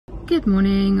Good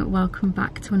morning, welcome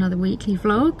back to another weekly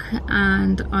vlog,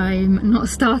 and I'm not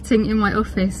starting in my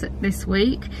office this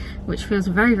week, which feels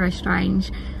very, very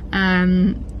strange.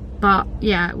 But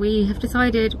yeah, we have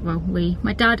decided, well,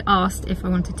 my dad asked if I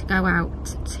wanted to go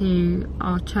out to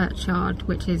our churchyard,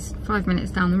 which is 5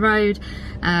 minutes down the road.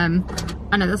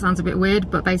 I know that sounds a bit weird,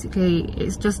 but basically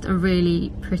it's just a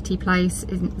really pretty place,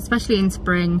 especially in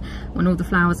spring when all the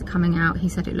flowers are coming out. He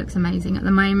said it looks amazing at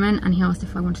the moment, and he asked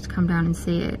if I wanted to come down and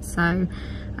see it. So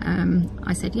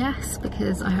I said yes,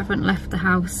 because I haven't left the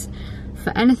house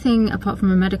for anything apart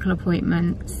from a medical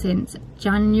appointment since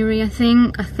January, I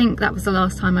think. I think that was the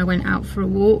last time I went out for a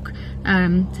walk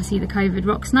to see the COVID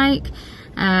rock snake.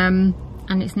 And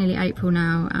it's nearly April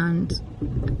now and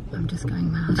I'm just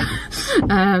going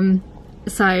mad.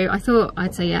 So I thought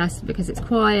I'd say yes because it's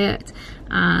quiet,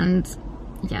 and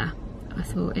yeah, I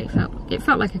thought it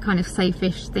felt like a kind of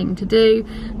safe-ish thing to do.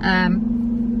 I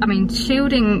mean,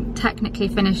 shielding technically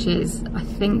finishes, I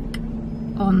think,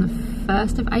 on the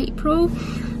 1st of April,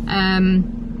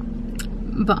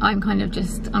 but I'm gonna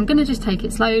just take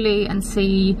it slowly and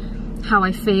see how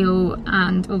I feel,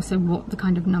 and also what the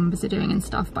kind of numbers are doing and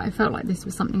stuff. But I felt like this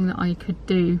was something that I could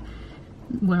do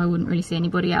where I wouldn't really see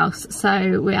anybody else.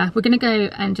 So yeah, we're gonna go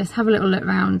and just have a little look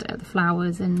around at the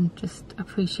flowers and just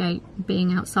appreciate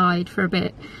being outside for a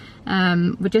bit.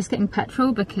 We're just getting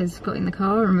petrol because I got in the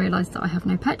car and realised that I have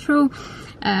no petrol.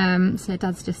 So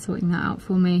Dad's just sorting that out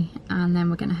for me, and then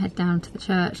we're going to head down to the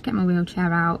church, get my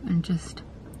wheelchair out and just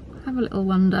have a little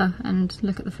wander and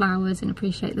look at the flowers and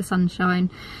appreciate the sunshine.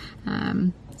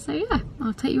 So yeah,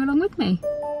 I'll take you along with me.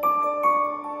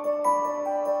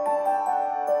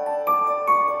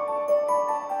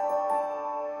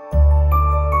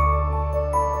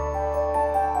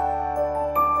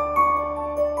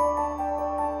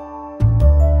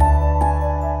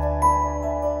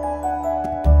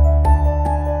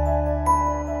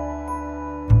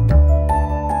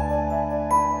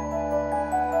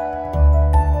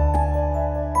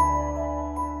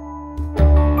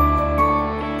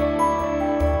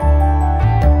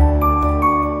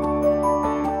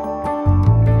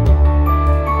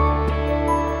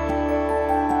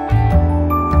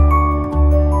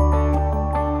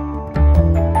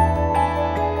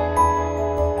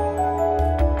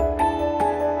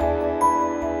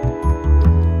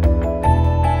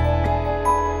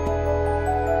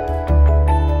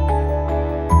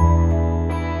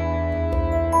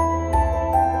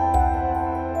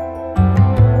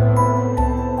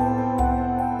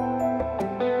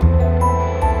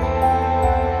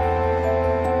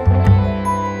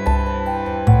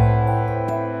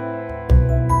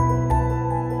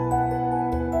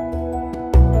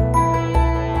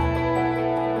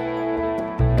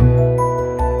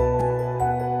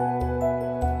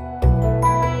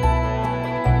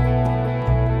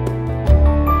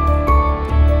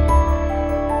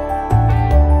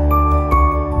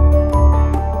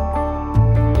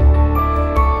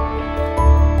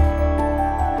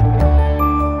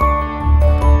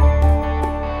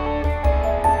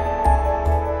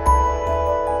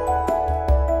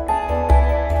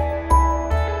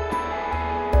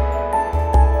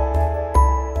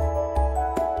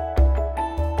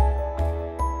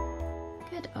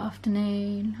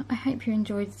 Afternoon. I hope you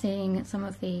enjoyed seeing some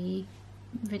of the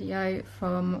video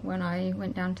from when I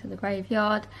went down to the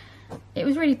graveyard. It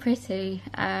was really pretty.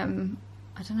 I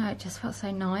don't know, it just felt so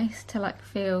nice to like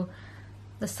feel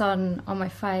the sun on my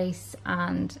face,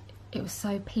 and it was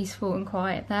so peaceful and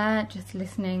quiet there, just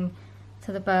listening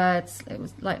to the birds. It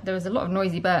was like there was a lot of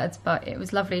noisy birds, but it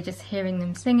was lovely just hearing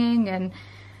them singing and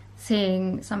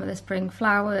seeing some of the spring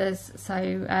flowers. So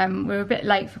we were a bit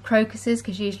late for crocuses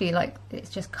because usually like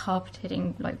it's just carpeted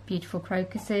in like beautiful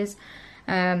crocuses,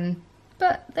 but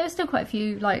there were still quite a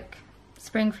few like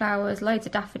spring flowers, loads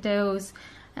of daffodils,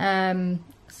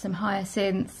 some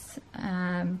hyacinths,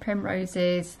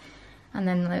 primroses, and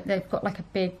then they've got like a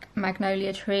big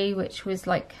magnolia tree which was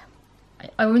like,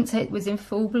 I wouldn't say it was in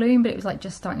full bloom, but it was like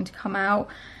just starting to come out,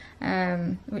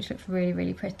 which looked really,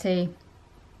 really pretty.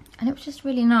 And it was just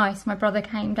really nice. My brother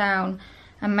came down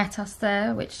and met us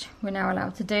there, which we're now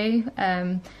allowed to do.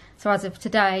 So as of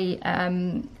today,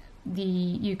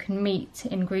 you can meet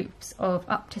in groups of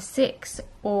up to 6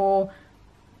 or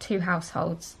 2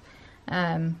 households.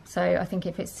 So I think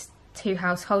if it's 2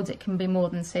 households, it can be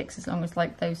more than 6 as long as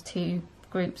like those 2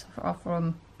 groups are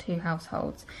from 2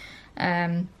 households.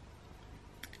 So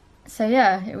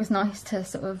yeah, it was nice to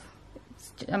sort of,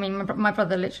 I mean, my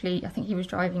brother literally, I think he was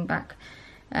driving back.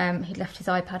 He'd left his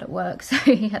iPad at work, so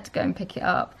he had to go and pick it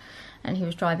up, and he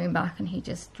was driving back and he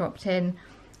just dropped in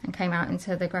and came out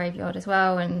into the graveyard as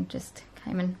well and just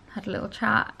came and had a little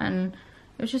chat, and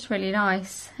it was just really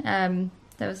nice. There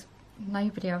was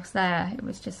nobody else there. It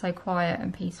was just so quiet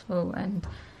and peaceful and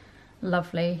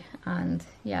lovely, and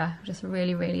yeah, just a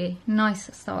really, really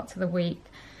nice start to the week,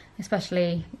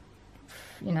 especially,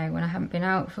 you know, when I haven't been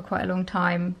out for quite a long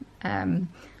time,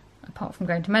 apart from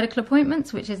going to medical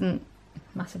appointments, which isn't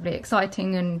massively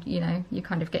exciting, and you know, you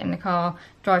kind of get in the car,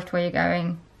 drive to where you're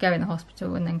going, go in the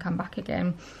hospital and then come back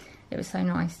again. It was so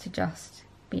nice to just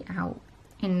be out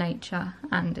in nature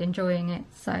and enjoying it.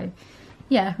 So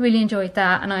yeah, really enjoyed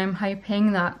that, and I am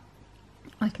hoping that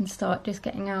I can start just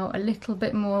getting out a little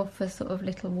bit more for sort of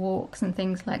little walks and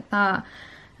things like that.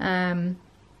 I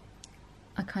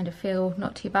kind of feel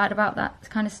not too bad about that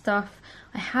kind of stuff.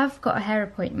 I have got a hair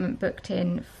appointment booked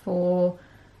in for,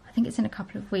 I think it's in a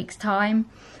couple of weeks' time,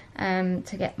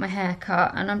 to get my hair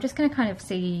cut, and I'm just going to kind of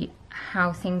see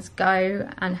how things go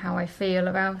and how I feel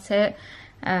about it.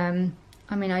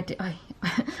 I mean,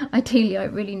 ideally I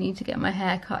really need to get my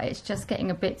hair cut. It's just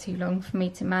getting a bit too long for me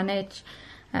to manage.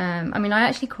 I mean, I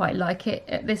actually quite like it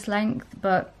at this length,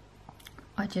 but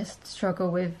I just struggle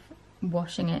with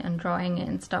washing it and drying it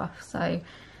and stuff, so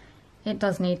it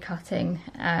does need cutting.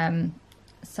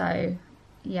 So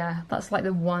yeah, that's like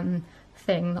the one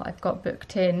thing that I've got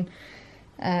booked in,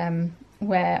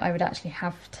 where I would actually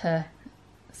have to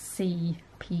see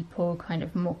people kind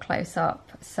of more close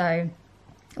up. So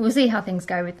we'll see how things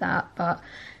go with that, but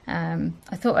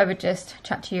I thought I would just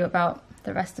chat to you about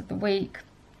the rest of the week,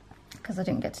 because I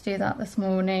didn't get to do that this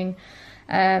morning.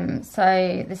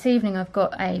 So this evening I've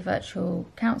got a virtual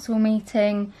council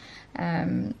meeting.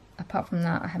 Apart from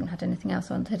that, I haven't had anything else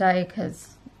on today,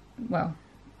 because, well,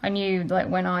 I knew like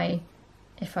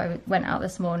if I went out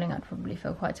this morning, I'd probably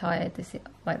feel quite tired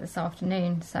this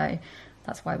afternoon. So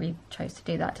that's why we chose to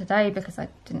do that today, because I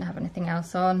didn't have anything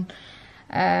else on.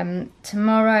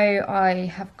 Tomorrow I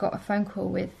have got a phone call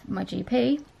with my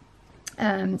GP.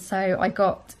 So I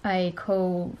got a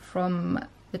call from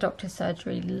the doctor's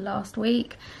surgery last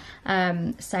week,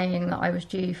 saying that I was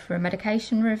due for a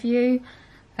medication review.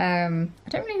 I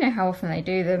don't really know how often they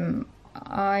do them.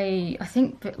 I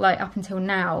think that, like, up until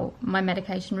now, my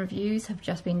medication reviews have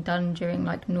just been done during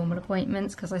like normal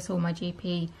appointments, because I saw my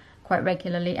GP quite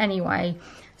regularly anyway,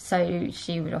 so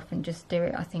she would often just do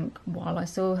it, I think, while I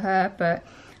saw her. But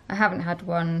I haven't had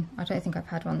one. I don't think I've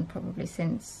had one probably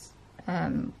since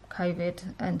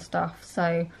COVID and stuff,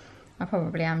 so I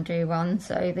probably am due one.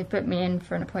 So they've put me in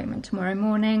for an appointment tomorrow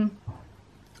morning.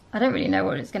 I don't really know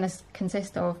what it's going to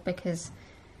consist of, because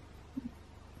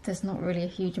there's not really a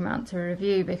huge amount to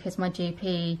review, because my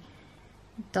GP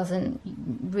doesn't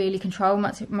really control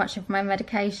much of my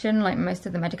medication. Like, most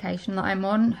of the medication that I'm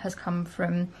on has come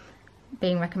from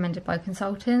being recommended by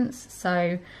consultants.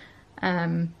 So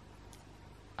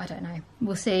I don't know.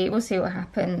 We'll see what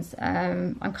happens.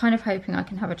 I'm kind of hoping I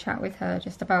can have a chat with her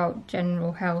just about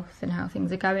general health and how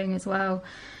things are going as well.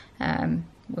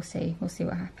 We'll see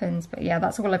what happens. But yeah,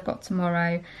 that's all I've got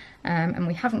tomorrow. And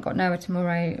we haven't got Noah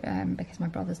tomorrow because my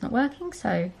brother's not working,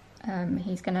 so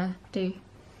he's gonna do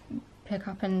pick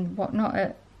up and whatnot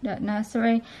at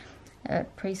nursery,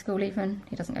 at preschool even.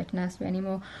 He doesn't go to nursery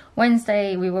anymore.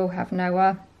 Wednesday we will have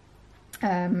Noah.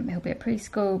 He'll be at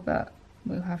preschool, but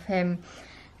we'll have him.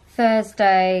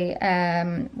 Thursday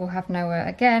we'll have Noah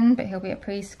again, but he'll be at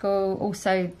preschool.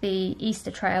 Also, the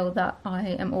Easter trail that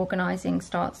I am organising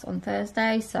starts on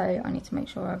Thursday, so I need to make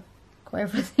sure I've got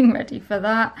everything ready for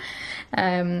that.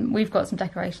 We've got some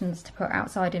decorations to put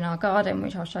outside in our garden,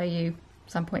 which I'll show you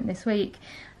some point this week,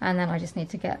 and then I just need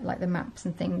to get like the maps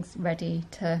and things ready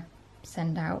to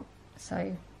send out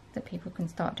so that people can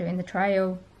start doing the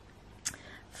trail.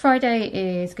 Friday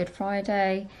is Good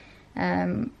Friday.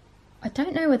 I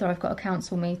don't know whether I've got a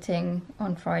council meeting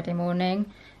on Friday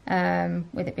morning,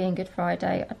 with it being Good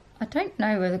Friday. I don't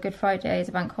know whether Good Friday is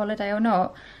a bank holiday or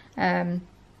not,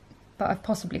 but I've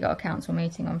possibly got a council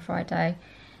meeting on Friday.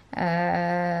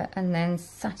 And then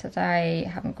Saturday, I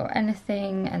haven't got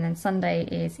anything, and then Sunday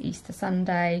is Easter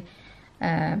Sunday,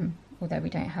 although we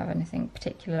don't have anything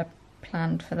particular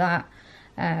planned for that.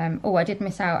 Oh, I did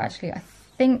miss out actually. I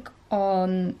think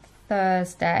on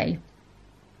Thursday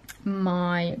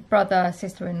my brother,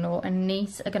 sister-in-law and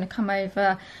niece are going to come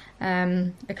over,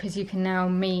 because you can now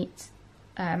meet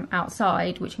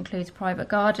outside, which includes private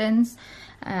gardens.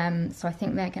 So I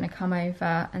think they're going to come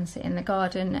over and sit in the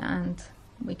garden, and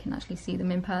we can actually see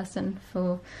them in person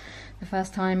for the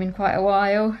first time in quite a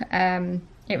while.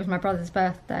 It was my brother's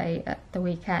birthday at the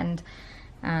weekend,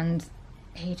 and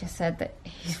he just said that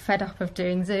he's fed up of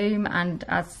doing Zoom, and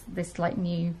as this like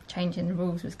new change in the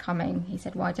rules was coming, he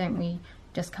said, why don't we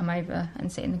just come over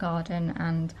and sit in the garden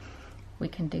and we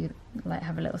can do like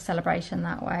have a little celebration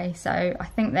that way. So I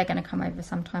think they're going to come over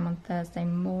sometime on Thursday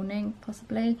morning,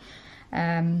 possibly.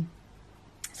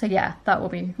 So yeah, that will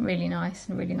be really nice,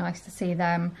 and really nice to see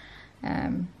them.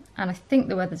 And I think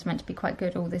the weather's meant to be quite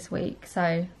good all this week,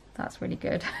 so that's really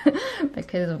good.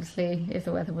 Because obviously if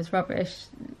the weather was rubbish,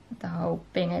 the whole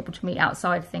being able to meet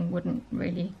outside thing wouldn't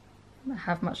really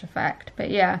have much effect. But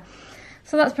yeah,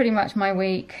 so that's pretty much my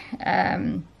week.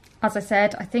 As I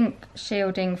said, I think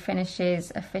shielding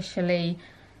finishes officially,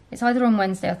 it's either on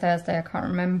Wednesday or Thursday, I can't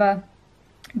remember.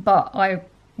 But I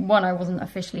wasn't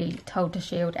officially told to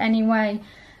shield anyway,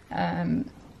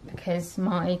 because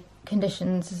my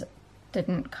conditions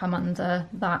didn't come under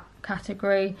that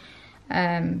category.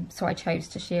 So I chose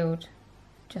to shield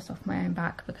just off my own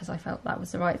back because I felt that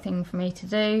was the right thing for me to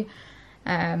do.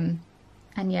 And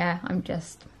yeah, I'm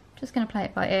just going to play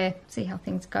it by ear, see how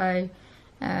things go.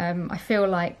 I feel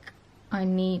like I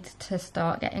need to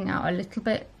start getting out a little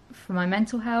bit for my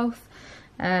mental health.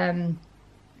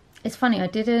 It's funny,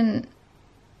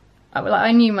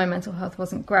 I knew my mental health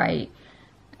wasn't great,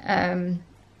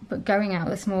 but going out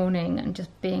this morning and just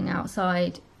being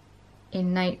outside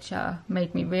in nature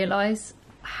made me realise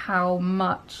how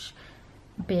much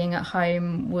being at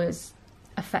home was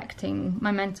affecting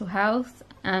my mental health.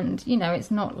 And you know,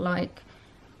 it's not like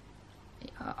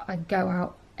I go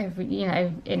out every, you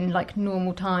know, in like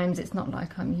normal times. It's not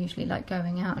like I'm usually like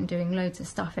going out and doing loads of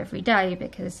stuff every day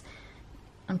because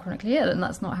I'm chronically ill, and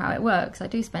that's not how it works. I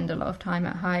do spend a lot of time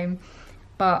at home,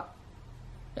 but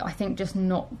I think just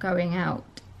not going out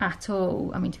at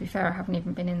all. I mean, to be fair, I haven't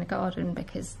even been in the garden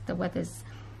because the weather's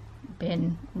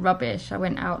been rubbish. I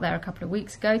went out there a couple of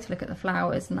weeks ago to look at the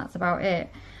flowers, and that's about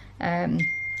it. I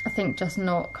think just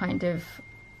not kind of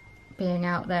being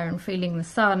out there and feeling the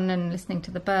sun and listening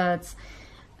to the birds,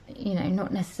 you know,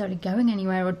 not necessarily going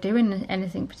anywhere or doing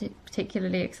anything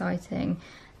particularly exciting,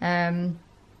 I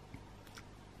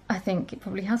think it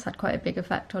probably has had quite a big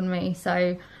effect on me.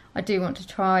 So I do want to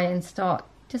try and start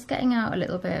just getting out a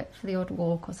little bit for the odd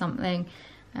walk or something,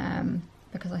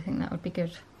 because I think that would be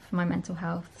good for my mental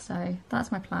health. So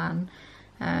that's my plan.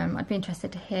 I'd be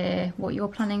interested to hear what you're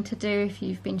planning to do if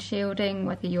you've been shielding,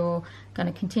 whether you're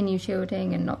going to continue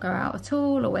shielding and not go out at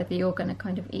all, or whether you're going to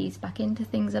kind of ease back into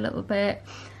things a little bit.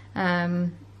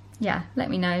 Yeah, let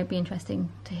me know. It'd be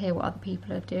interesting to hear what other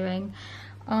people are doing.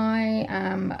 I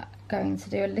am going to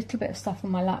do a little bit of stuff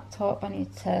on my laptop. I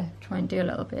need to try and do a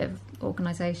little bit of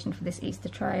organisation for this Easter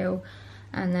trail,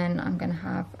 and then I'm going to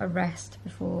have a rest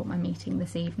before my meeting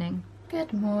this evening.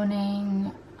 Good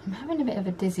morning. I'm having a bit of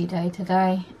a dizzy day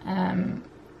today. I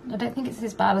don't think it's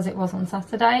as bad as it was on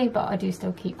Saturday, but I do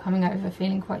still keep coming over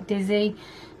feeling quite dizzy,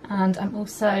 and I'm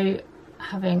also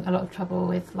having a lot of trouble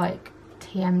with like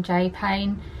TMJ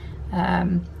pain.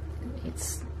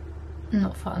 It's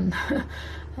not fun.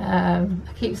 I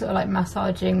keep sort of like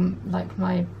massaging like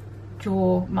my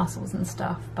jaw muscles and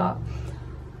stuff, but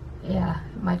yeah,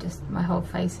 my whole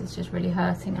face is just really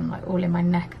hurting, and like all in my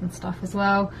neck and stuff as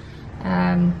well,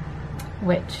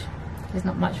 which is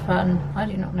not much fun. I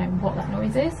do not know what that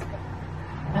noise is.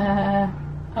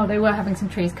 Oh, they were having some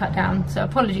trees cut down, so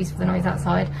apologies for the noise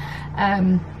outside.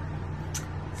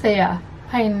 So yeah,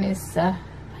 pain is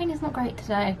not great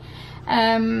today.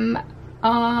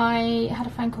 I had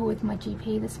a phone call with my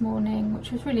GP this morning,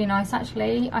 which was really nice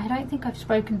actually. I don't think I've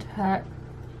spoken to her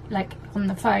like on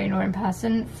the phone or in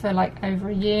person for like over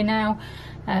a year now.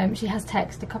 She has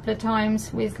texted a couple of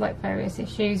times with like various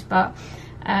issues, but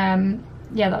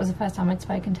yeah, that was the first time I'd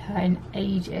spoken to her in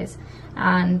ages.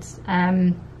 And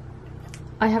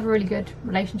I have a really good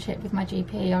relationship with my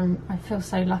GP. I feel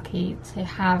so lucky to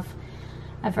have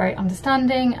a very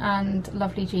understanding and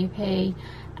lovely GP.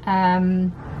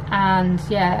 And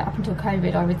yeah, up until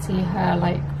COVID I would see her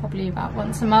like probably about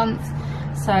once a month,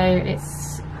 so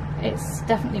it's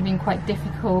definitely been quite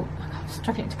difficult. I'm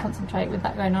struggling to concentrate with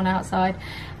that going on outside.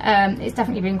 It's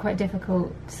definitely been quite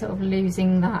difficult sort of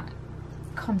losing that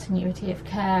continuity of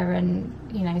care and,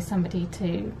 you know, somebody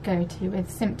to go to with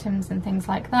symptoms and things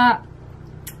like that.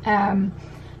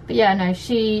 But yeah, no,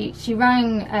 she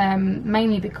rang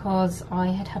mainly because I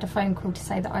had a phone call to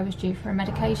say that I was due for a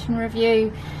medication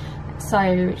review.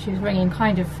 So she was ringing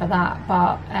kind of for that,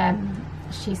 but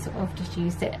she sort of just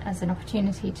used it as an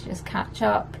opportunity to just catch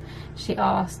up. She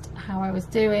asked how I was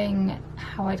doing,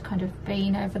 how I'd kind of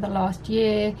been over the last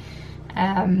year.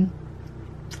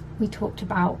 We talked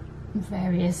about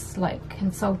various like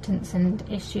consultants and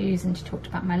issues, and she talked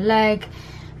about my leg,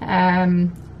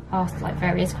 asked like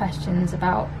various questions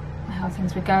about how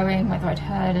things were going, whether I'd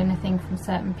heard anything from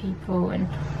certain people, and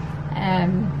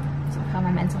sort of how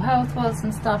my mental health was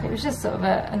and stuff. It was just sort of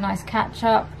a nice catch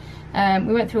up.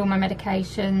 We went through all my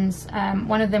medications.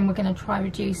 One of them we're going to try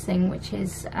reducing, which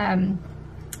is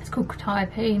it's called churchyard.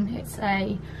 It's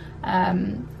a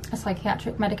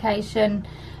psychiatric medication,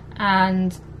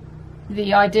 and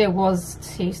the idea was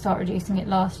to start reducing it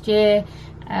last year,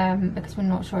 because we're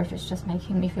not sure if it's just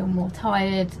making me feel more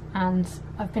tired, and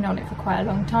I've been on it for quite a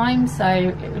long time, so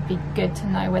it would be good to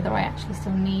know whether I actually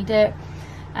still need it.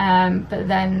 But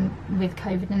then with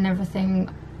COVID and everything,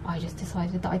 I just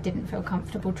decided that I didn't feel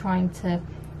comfortable trying to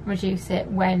reduce it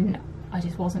when I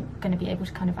just wasn't going to be able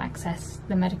to kind of access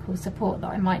the medical support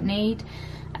that I might need.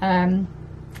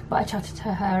 But I chatted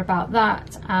to her about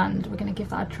that, and we're going to give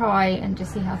that a try and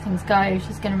just see how things go.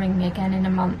 She's going to ring me again in a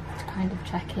month to kind of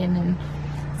check in and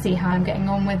see how I'm getting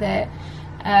on with it.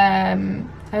 I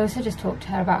also just talked to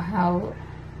her about how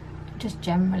just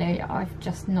generally I've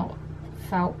just not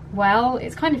felt well.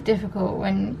 It's kind of difficult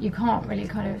when you can't really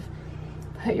kind of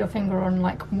put your finger on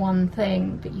like one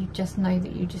thing, but you just know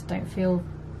that you just don't feel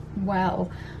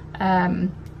well,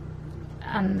 and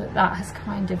that has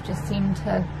kind of just seemed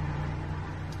to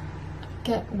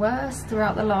get worse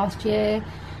throughout the last year.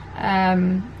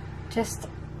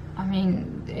 I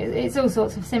mean, it's all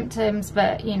sorts of symptoms,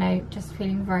 but you know, just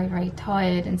feeling very, very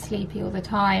tired and sleepy all the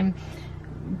time,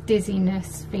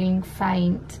 dizziness, feeling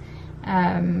faint,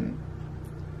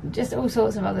 just all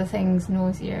sorts of other things,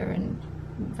 nausea and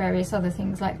various other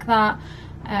things like that.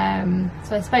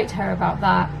 So I spoke to her about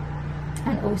that,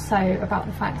 and also about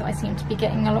the fact that I seem to be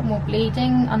getting a lot more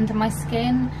bleeding under my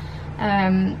skin.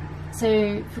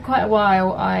 So for quite a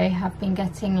while I have been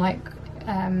getting like,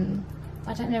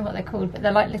 I don't know what they're called, but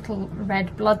they're like little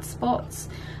red blood spots.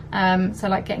 So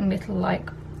like getting little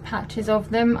like patches of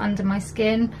them under my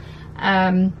skin.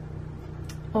 On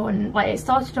like, it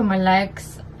started on my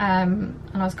legs, and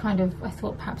I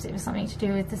thought perhaps it was something to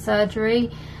do with the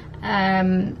surgery.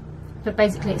 But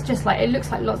basically it's just like, it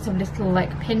looks like lots of little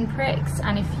like pinpricks,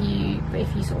 and if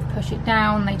you sort of push it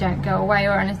down, they don't go away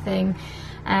or anything.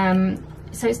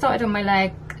 So it started on my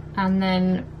leg, and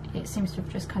then it seems to have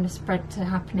just kind of spread to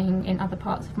happening in other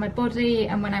parts of my body.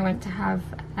 And when I went to have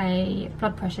a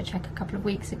blood pressure check a couple of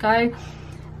weeks ago,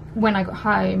 when I got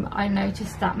home, I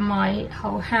noticed that my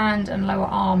whole hand and lower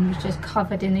arm was just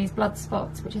covered in these blood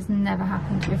spots, which has never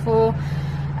happened before.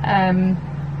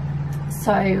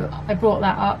 So I brought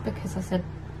that up because I said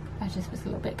I just was a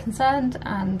little bit concerned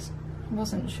and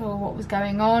wasn't sure what was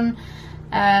going on.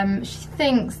 She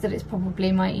thinks that it's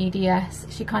probably my EDS.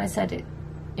 She kind of said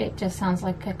it just sounds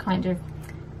like a kind of,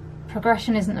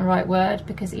 progression isn't the right word,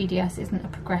 because EDS isn't a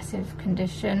progressive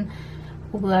condition,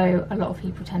 although a lot of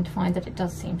people tend to find that it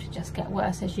does seem to just get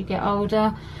worse as you get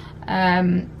older.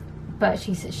 But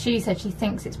she said she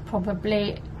thinks it's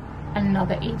probably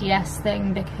another EDS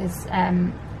thing, because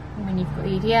when you've got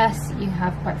EDS, you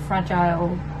have quite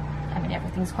fragile, I mean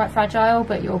everything's quite fragile,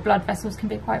 but your blood vessels can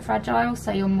be quite fragile,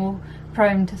 so you're more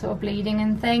prone to sort of bleeding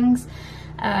and things.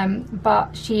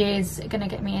 But she is going to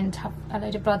get me in to have a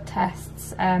load of blood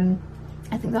tests.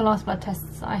 I think the last blood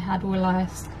tests that I had were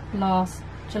last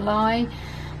July,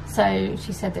 so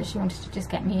she said that she wanted to just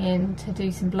get me in to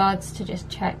do some bloods to just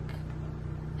check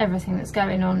everything that's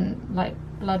going on, like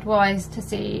blood wise, to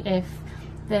see if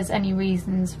there's any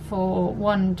reasons for,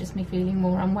 one, just me feeling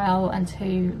more unwell, and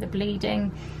two, the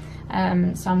bleeding.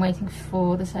 So I'm waiting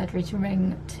for the surgery to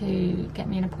ring to get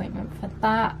me an appointment for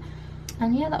that.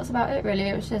 And yeah, that was about it really.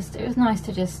 It was nice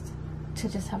to just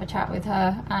have a chat with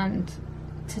her, and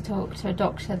to talk to a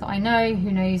doctor that I know,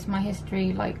 who knows my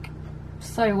history like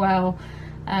so well.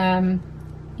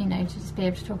 You know, to just be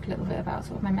able to talk a little bit about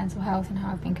sort of my mental health and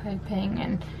how I've been coping,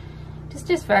 and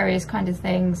just various kind of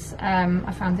things.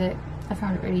 I found it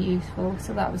really useful,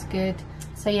 so that was good.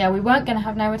 So yeah, we weren't going to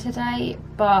have Noah today,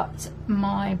 but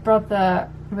my brother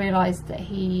realised that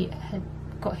he had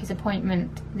got his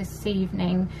appointment this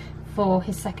evening for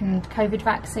his second COVID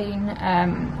vaccine.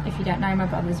 If you don't know, my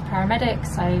brother's a paramedic,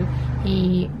 so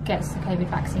he gets the COVID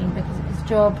vaccine because of his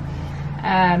job.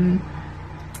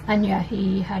 And yeah,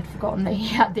 he had forgotten that he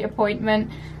had the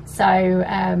appointment, so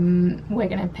we're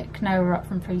going to pick Noah up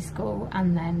from preschool,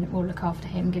 and then we'll look after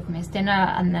him, give him his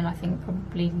dinner, and then I think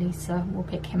probably Lisa will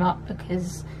pick him up,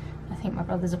 because I think my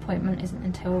brother's appointment isn't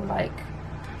until like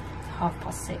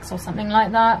 6:30 or something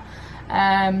like that.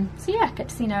 So yeah, get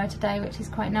to see Noah today, which is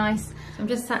quite nice. So I'm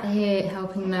just sat here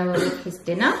helping Noah with his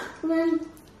dinner.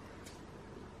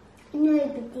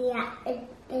 Nobody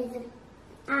is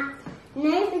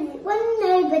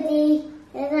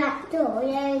at door,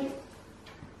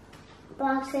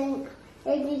 Barton,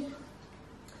 Annie,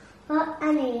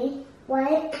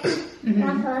 wait,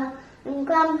 Papa and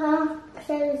Grandpa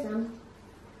close them.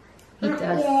 He does.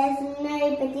 There's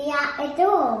nobody at the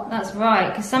door. That's right,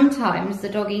 because sometimes the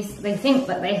doggies, they think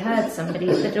that they heard somebody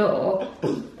at the door,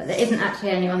 but there isn't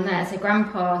actually anyone there. So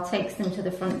Grandpa takes them to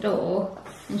the front door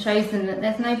and shows them that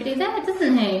there's nobody there,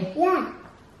 doesn't he? Yeah.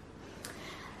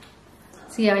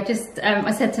 So yeah,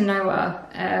 I said to Noah,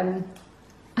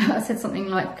 I said something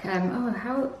like, oh,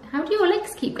 how do your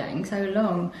legs keep getting so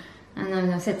long? And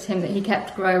then I said to him that he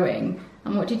kept growing.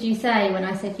 And what did you say when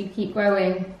I said you keep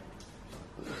growing?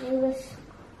 I wish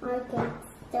I could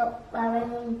stop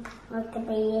growing. I could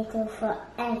be little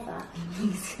forever.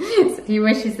 So he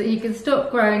wishes that he could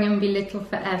stop growing and be little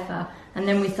forever. And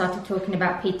then we started talking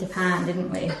about Peter Pan, didn't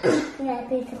we? Yeah,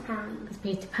 Peter Pan. Because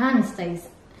Peter Pan stays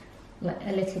like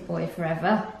a little boy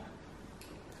forever.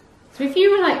 So if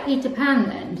you were like Peter Pan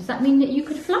then, does that mean that you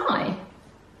could fly?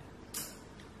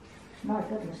 My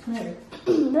goodness me.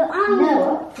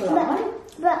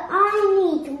 But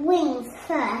I need wings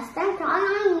first, don't I?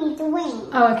 I need the wings.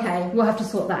 Oh, okay. We'll have to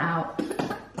sort that out.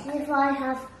 If I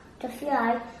have to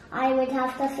fly, I would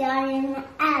have to fly in an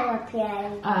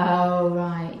aeroplane. Oh,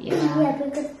 right. Yeah. Yeah,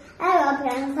 because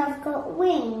aeroplanes have got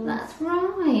wings. That's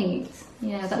right.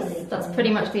 Yeah, that's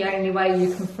pretty much the only way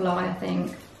you can fly, I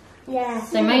think. Yeah.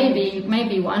 So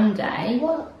maybe one day.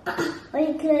 Well,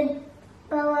 we could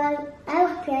borrow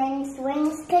aeroplane's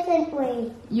wings, couldn't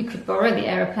we? You could borrow the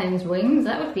aeroplane's wings.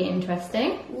 That would be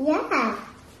interesting. Yeah.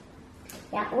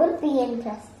 That would be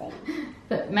interesting.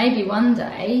 But maybe one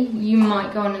day you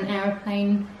might go on an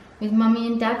aeroplane with Mummy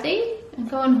and Daddy and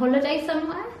go on holiday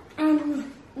somewhere. And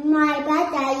my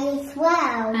birthday as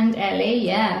well. And Ellie,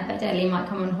 yeah, I bet Ellie might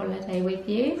come on holiday with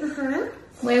you. Uh-huh.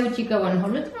 Where would you go on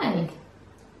holiday?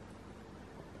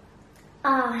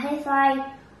 If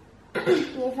I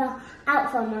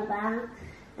out from my bag,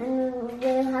 and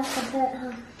we'll have to put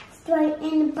her straight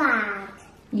in the bag.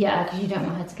 Yeah, because you don't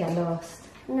want her to get lost.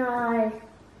 No.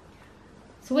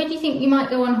 So where do you think you might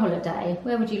go on holiday?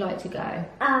 Where would you like to go?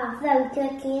 Very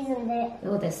tricky, isn't it?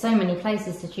 Oh, there's so many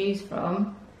places to choose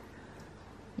from.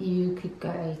 You could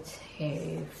go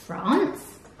to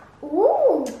France.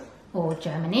 Ooh. Or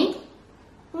Germany.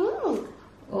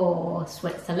 Or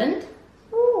Switzerland.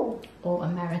 Ooh. Or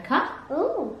America.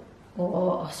 Ooh.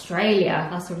 Or Australia.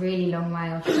 That's a really long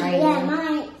way, Australia.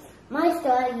 Yeah, my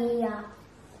story, yeah.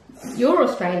 You're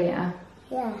Australia?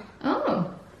 Yeah.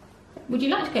 Oh. Would you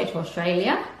like to go to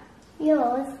Australia?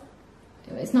 Yours?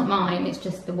 It's not mine, it's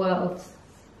just the world's.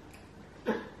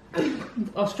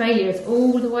 Australia is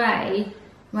all the way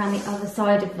around the other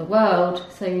side of the world,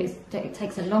 so it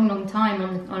takes a long time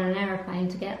on an aeroplane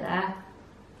to get there.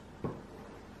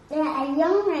 Yeah, a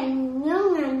young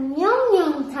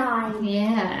time.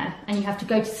 Yeah, and you have to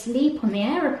go to sleep on the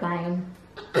aeroplane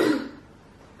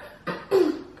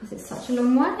because it's such a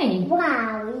long way.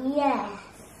 Wow, yes.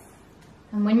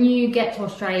 And when you get to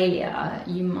Australia,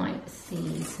 you might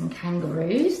see some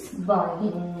kangaroos.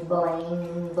 Boing,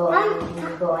 boing,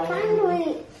 boing,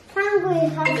 boing.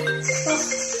 Kangaroos have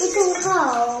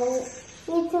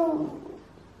little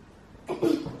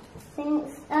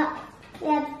things that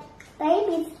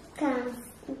babies can.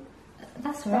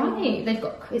 That's right. They've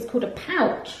got, it's called a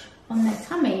pouch on their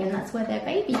tummy, and that's where their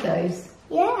baby goes.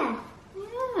 Yeah.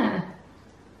 Yeah.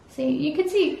 So you could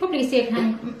probably see a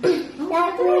kangaroo.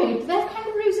 Oh, do they have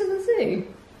kangaroos in the zoo?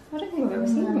 I don't think I've ever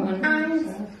seen one.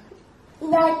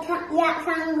 And that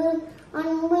kangaroo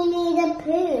on Winnie the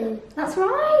Pooh. That's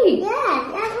right.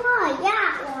 Yeah, that's right.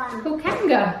 That one. Called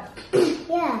Kanga.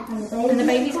 Yeah. And the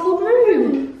baby's called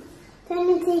Roo.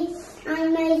 Timothy,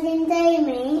 Amazing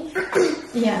Damie.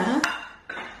 Yeah.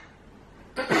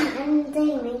 And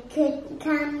Damie can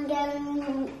go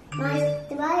in my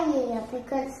Australia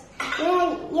because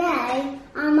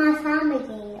I'm my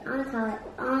family.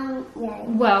 Yeah.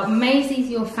 Well, Maisie's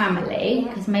your family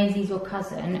because Maisie's your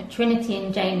cousin. Trinity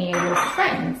and Jamie are your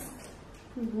friends.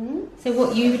 So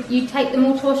what, you take them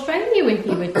all to Australia with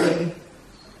you, would you?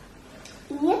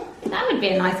 Yep. That would be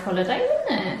a nice holiday,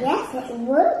 wouldn't it? Yes, it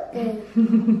would be.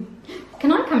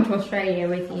 Can I come to Australia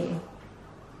with you?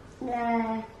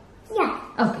 Yeah.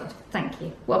 Oh, good. Thank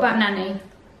you. What about Nanny?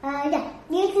 Yeah.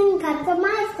 You can come to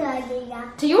my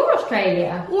Australia. To your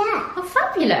Australia? Yeah. Oh,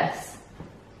 fabulous.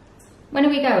 When are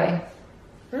we going?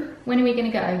 Huh? When are we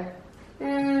going to go?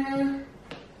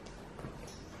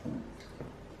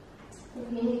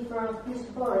 You need for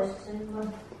Mr. Boris to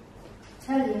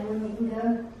tell you when we can go.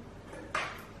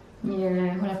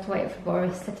 Yeah, we'll have to wait for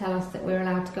Boris to tell us that we're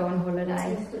allowed to go on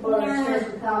holiday. Mr. Boris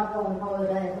says we can't go on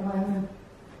holiday at the moment.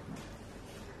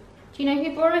 Do you know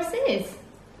who Boris is?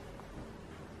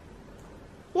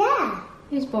 Yeah.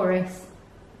 Who's Boris?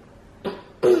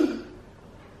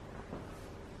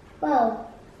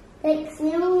 Well, takes a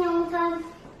long time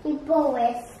to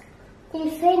boys to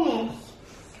finish.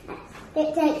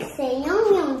 It takes a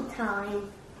long time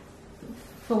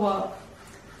For what?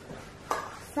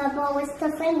 for boys to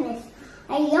finish.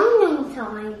 A long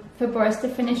time For Boris to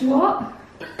finish what?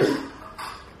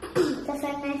 to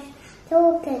finish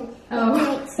talking. Oh.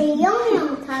 It takes a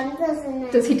long time, doesn't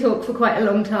it? Does he talk for quite a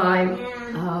long time?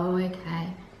 Yeah. Oh,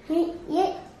 okay.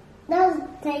 It does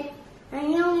take a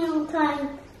long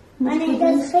time. And it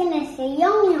does finish a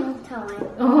long time.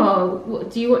 Oh,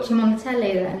 what, do you watch him on the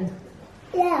telly then?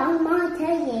 Yeah, on my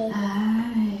telly.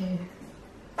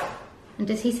 Oh. And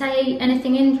does he say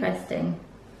anything interesting?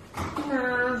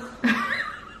 No.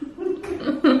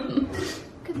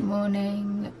 Good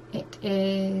morning. It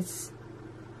is...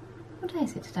 What day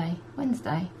is it today?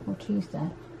 Wednesday or Tuesday?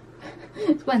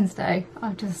 It's Wednesday.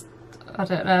 I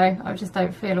don't know. I just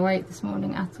don't feel awake this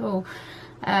morning at all.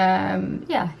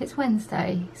 Yeah, it's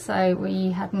Wednesday. So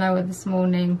we had Noah this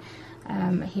morning.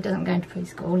 He doesn't go into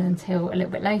preschool until a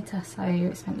little bit later, so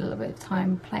we spent a little bit of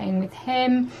time playing with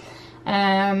him.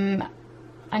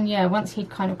 And yeah, once he'd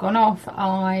kind of gone off,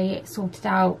 I sorted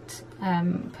out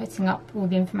putting up all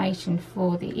the information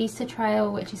for the Easter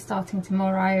trail, which is starting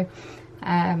tomorrow.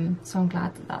 So I'm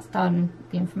glad that that's done.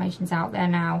 The information's out there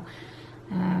now,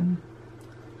 and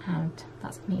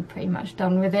that's me pretty much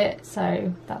done with it,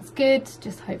 so that's good.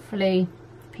 Just hopefully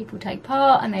people take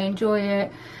part and they enjoy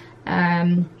it.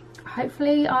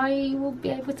 Hopefully I will be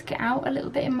able to get out a little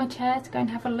bit in my chair to go and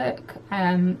have a look,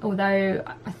 although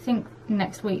I think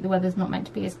next week the weather's not meant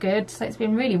to be as good. So it's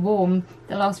been really warm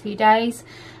the last few days,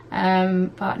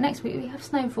 but next week we have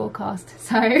snow forecast,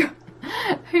 so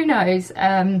who knows.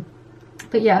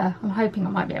 But yeah, I'm hoping I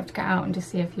might be able to get out and just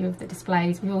see a few of the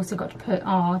displays. We've also got to put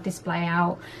our display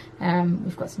out.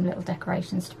 We've got some little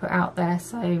decorations to put out there,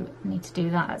 so I need to do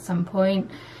that at some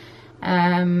point.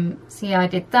 So yeah, I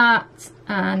did that,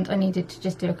 and I needed to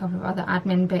just do a couple of other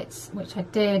admin bits, which I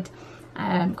did.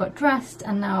 Got dressed,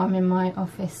 and now I'm in my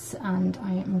office and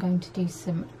I am going to do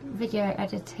some video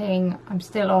editing. I'm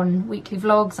still on weekly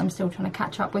vlogs. I'm still trying to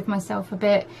catch up with myself a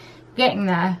bit. Getting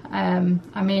there.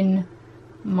 I'm in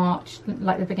March,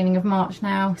 like the beginning of March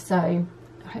now, so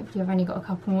hopefully I've only got a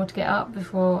couple more to get up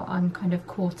before I'm kind of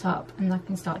caught up and I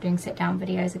can start doing sit down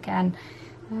videos again.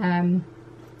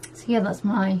 So yeah, that's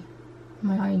my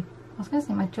I was going to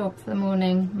say my job for the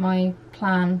morning, my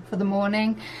plan for the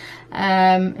morning,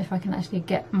 if I can actually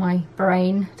get my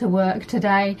brain to work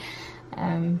today.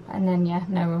 And then yeah,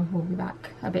 Noah will be back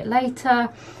a bit later.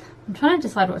 I'm trying to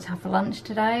decide what to have for lunch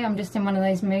today. I'm just in one of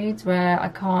those moods where I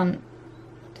can't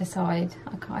decide.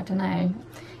 I don't know.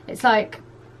 It's like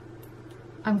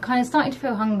I'm kind of starting to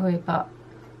feel hungry, but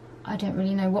I don't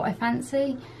really know what I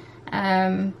fancy.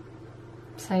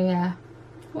 So yeah,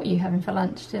 what are you having for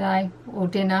lunch today or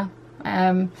dinner?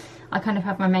 I kind of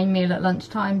have my main meal at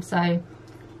lunchtime, so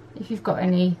if you've got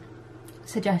any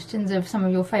suggestions of some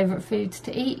of your favourite foods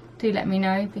to eat, do let me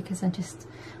know, because I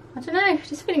don't know,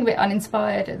 just feeling a bit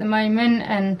uninspired at the moment,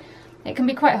 and it can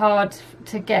be quite hard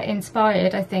to get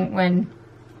inspired, I think, when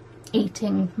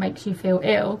eating makes you feel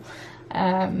ill.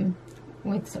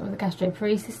 With sort of the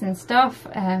gastroparesis and stuff,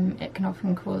 it can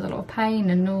often cause a lot of pain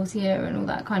and nausea and all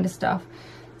that kind of stuff.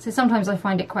 So sometimes I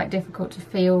find it quite difficult to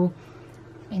feel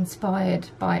inspired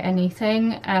by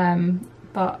anything,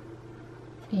 but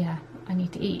yeah, I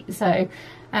need to eat. So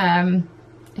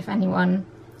if anyone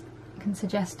can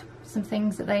suggest some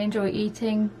things that they enjoy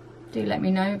eating, do let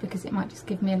me know, because it might just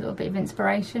give me a little bit of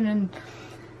inspiration and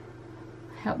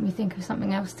help me think of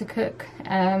something else to cook.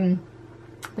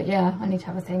 But yeah, I need to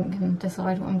have a think and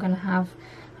decide what I'm going to have.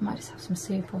 I might just have some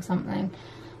soup or something,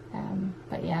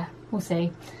 but yeah, we'll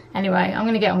see. Anyway, I'm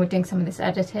going to get on with doing some of this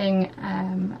editing,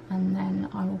 and then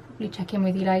I will probably check in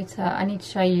with you later. I want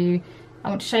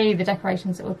to show you the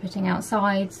decorations that we're putting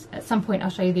outside. At some point I'll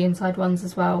show you the inside ones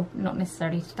as well, not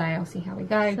necessarily today. I'll see how we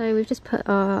go. So we've just put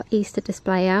our Easter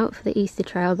display out for the Easter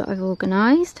trail that I've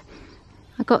organised.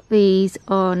 I got these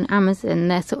on Amazon.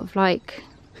 They're sort of like,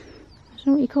 I don't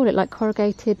know what you call it, like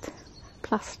corrugated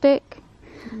plastic,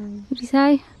 would you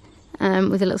say?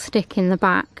 With a little stick in the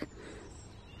back,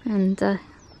 and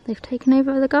they've taken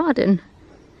over the garden.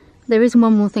 There is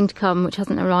one more thing to come which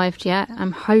hasn't arrived yet.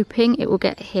 I'm hoping it will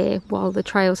get here while the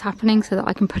trail's happening so that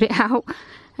I can put it out,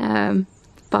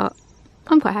 but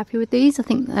I'm quite happy with these. I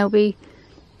think they'll be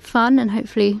fun, and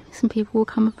hopefully some people will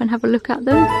come up and have a look at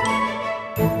them.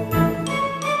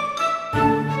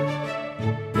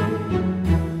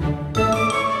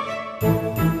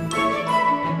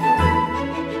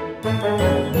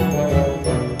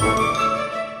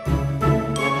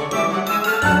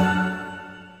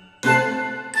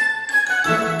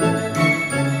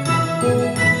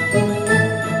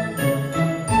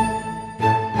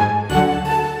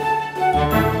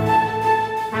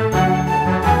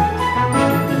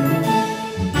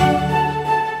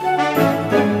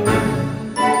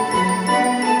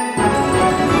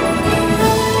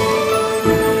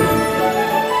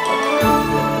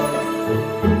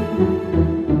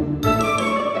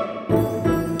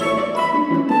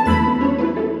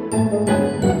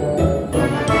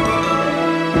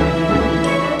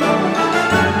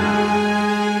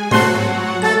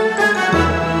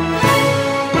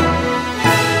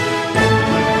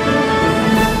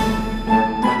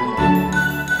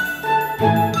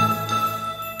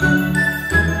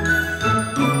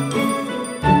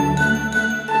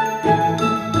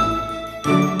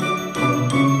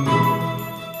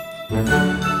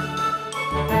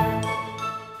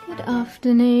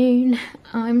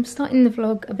 I'm starting the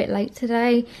vlog a bit late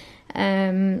today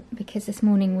because this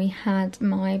morning we had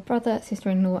my brother,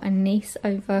 sister-in-law and niece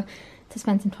over to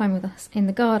spend some time with us in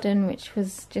the garden, which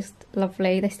was just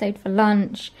lovely. They stayed for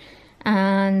lunch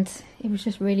and it was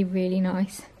just really, really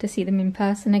nice to see them in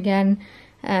person again,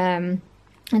 and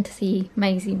to see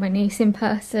Maisie, my niece, in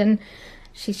person.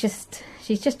 She's just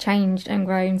changed and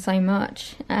grown so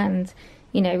much, and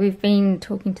you know, we've been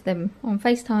talking to them on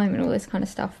FaceTime and all this kind of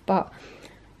stuff, but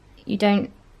you don't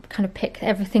kind of pick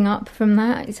everything up from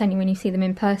that. It's only when you see them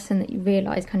in person that you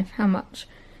realise kind of how much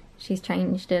she's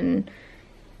changed and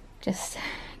just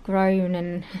grown.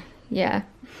 And yeah,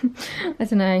 I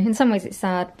don't know, in some ways it's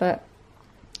sad, but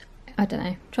I don't know,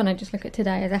 I'm trying to just look at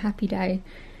today as a happy day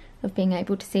of being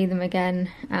able to see them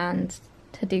again and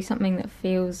to do something that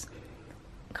feels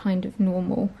kind of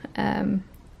normal.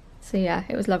 So yeah,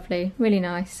 it was lovely, really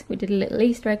nice. We did a little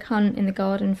Easter egg hunt in the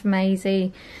garden for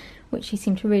Maisie, which she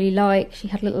seemed to really like. She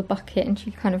had a little bucket and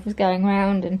she kind of was going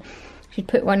around and she'd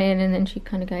put one in and then she'd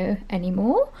kind of go, any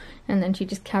more? And then she'd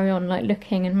just carry on like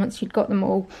looking, and once she'd got them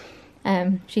all,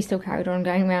 she still carried on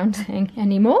going around saying,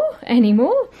 any more? Any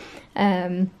more?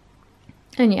 And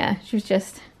yeah, she was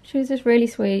just really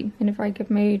sweet, in a very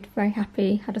good mood, very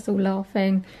happy, had us all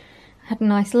laughing. Had a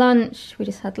nice lunch. We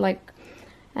just had like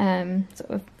sort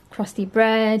of crusty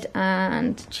bread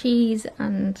and cheese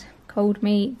and cold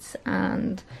meats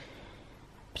and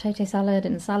potato salad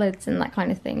and salads and that kind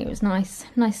of thing. It was nice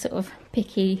sort of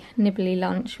picky, nibbly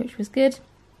lunch, which was good.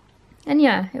 And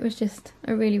yeah, it was just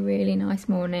a really, really nice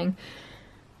morning.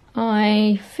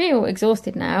 I feel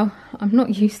exhausted now. I'm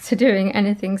not used to doing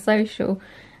anything social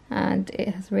and it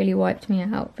has really wiped me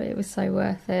out, but it was so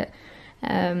worth it.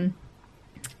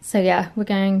 So yeah, we're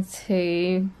going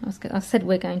to, I said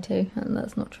we're going to, and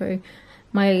that's not true.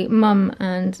 My mum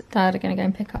and dad are going to go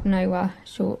and pick up Noah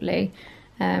shortly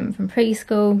from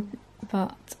preschool,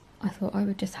 but I thought I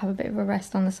would just have a bit of a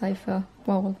rest on the sofa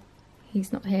while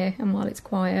he's not here and while it's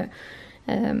quiet,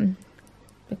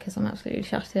 because I'm absolutely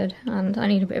shattered and I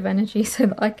need a bit of energy so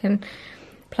that I can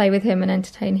play with him and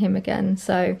entertain him again.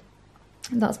 So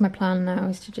that's my plan now,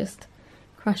 is to just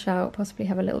crash out, possibly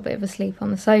have a little bit of a sleep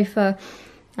on the sofa,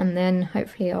 and then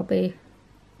hopefully I'll be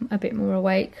a bit more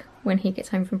awake when he gets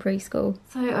home from preschool.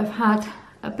 So I've had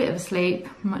a bit of a sleep,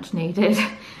 much needed.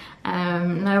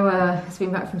 Noah has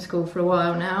been back from school for a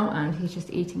while now and he's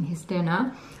just eating his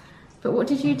dinner. But what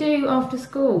did you do after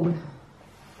school?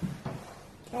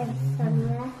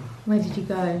 Somewhere. Where did you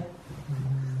go?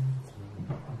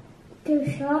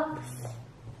 To shops.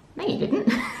 No, you didn't.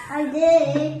 I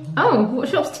did. Oh, what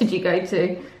shops did you go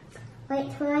to?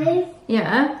 Waitrose.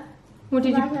 Yeah. What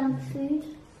did Buy you? some food.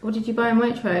 What did you buy in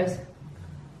Waitrose?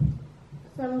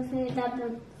 Some food,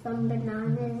 some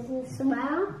bananas as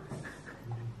well.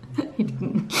 You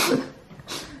didn't.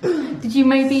 Did you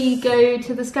maybe go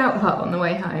to the Scout Hut on the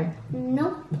way home?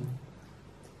 Nope.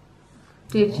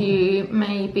 Did you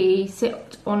maybe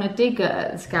sit on a digger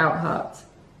at the Scout Hut?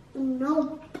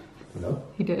 Nope. No.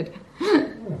 You did.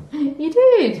 You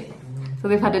did. So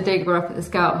they've had a digger up at the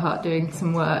Scout Hut doing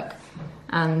some work,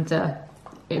 and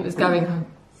it was going,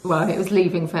 well, it was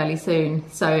leaving fairly soon.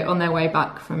 So on their way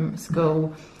back from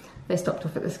school, they stopped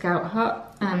off at the Scout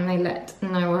Hut and they let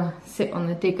Noah sit on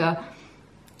the digger.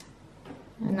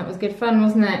 And that was good fun,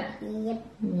 wasn't it? Yep.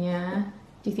 Yeah.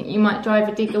 Do you think you might drive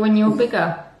a digger when you're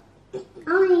bigger?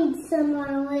 I need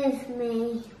someone with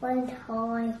me one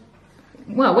time.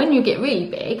 Well, when you get really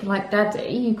big, like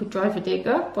Daddy, you could drive a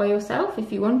digger by yourself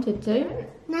if you wanted to.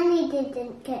 Nanny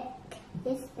didn't get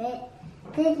this bit,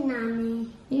 did Nanny?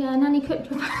 Yeah, Nanny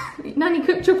cooked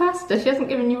your pasta. She hasn't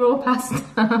given you raw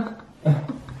pasta.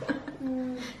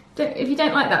 If you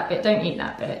don't like that bit, don't eat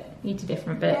that bit. Eat a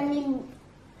different bit.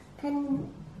 Can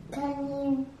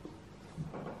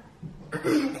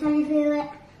you feel it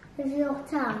with your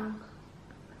tongue?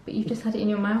 But you've just had it in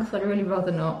your mouth. I'd really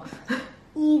rather not.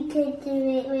 You could do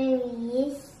it with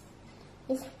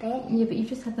this bit. Yeah, but you've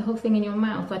just had the whole thing in your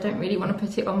mouth. I don't really want to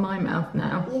put it on my mouth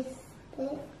now. This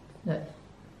bit. Look.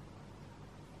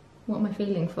 What am I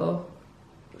feeling for?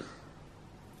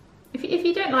 If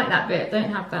you don't like that bit,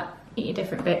 don't have that. Eat a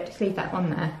different bit. Just leave that one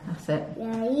there. That's it.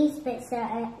 Yeah, these bits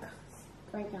are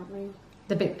extra yummy.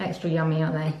 The bit extra yummy,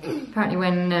 are they? Apparently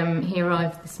when he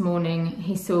arrived this morning,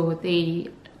 he saw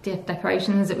the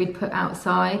decorations that we'd put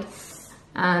outside,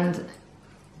 and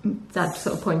Dad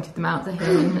sort of pointed them out to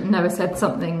him, and Noah said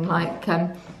something like,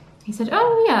 he said,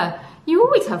 oh yeah, you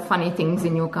always have funny things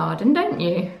in your garden, don't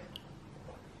you?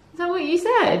 Is that what you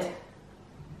said?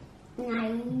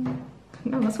 No.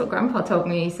 No, that's what Grandpa told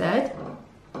me he said.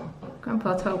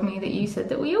 Grandpa told me that you said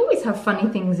that we always have funny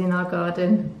things in our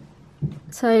garden.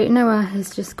 So Noah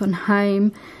has just gone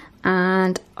home,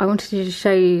 and I wanted to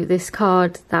show you this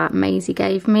card that Maisie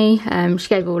gave me. She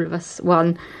gave all of us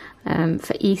one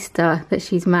for Easter that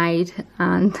she's made,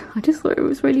 and I just thought it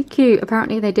was really cute.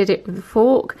 Apparently they did it with a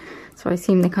fork, so I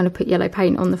assume they kind of put yellow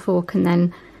paint on the fork and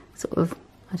then sort of,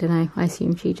 I don't know, I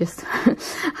assume she just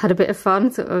had a bit of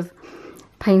fun sort of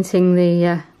painting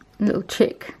the little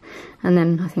chick, and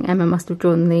then I think Emma must have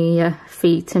drawn the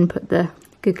feet and put the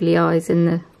googly eyes in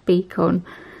the beak on.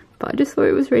 But I just thought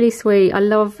it was really sweet. I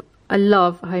love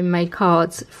homemade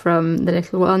cards from the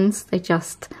little ones. They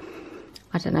just,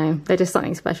 I don't know, they're just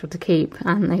something special to keep,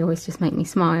 and they always just make me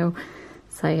smile.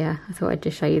 So yeah, I thought I'd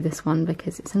just show you this one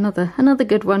because it's another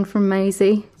good one from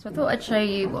Maisie. So I thought I'd show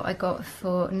you what I got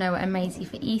for Noah and Maisie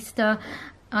for Easter.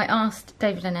 I asked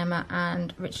David and Emma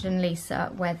and Richard and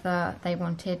Lisa whether they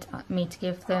wanted me to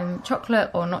give them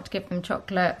chocolate or not to give them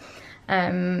chocolate.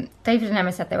 David and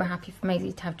Emma said they were happy for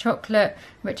Maisie to have chocolate.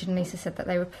 Richard and Lisa said that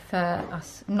they would prefer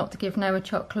us not to give Noah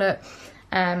chocolate.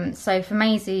 So for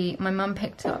Maisie, my mum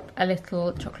picked up a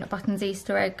little chocolate buttons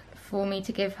Easter egg for me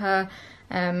to give her,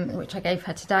 which I gave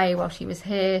her today while she was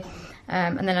here.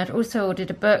 And then I'd also ordered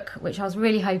a book, which I was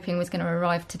really hoping was going to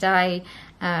arrive today.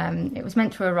 It was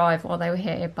meant to arrive while they were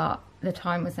here, but the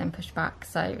time was then pushed back,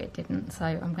 so it didn't. So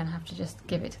I'm going to have to just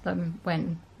give it to them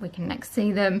when we can next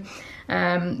see them.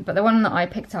 But the one that I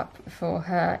picked up for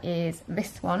her is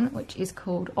this one, which is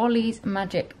called Ollie's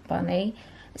Magic Bunny.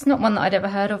 It's not one that I'd ever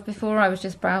heard of before. I was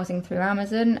just browsing through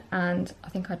Amazon, and I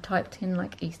think I typed in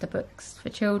like Easter books for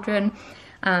children,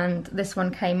 and this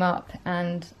one came up,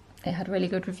 and it had really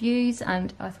good reviews,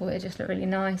 and I thought it just looked really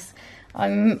nice.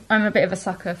 I'm a bit of a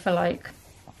sucker for like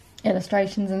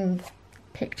illustrations and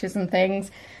pictures and things,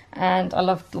 and I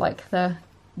loved like the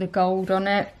gold on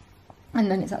it, and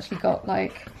then it's actually got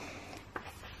like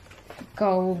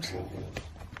gold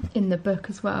in the book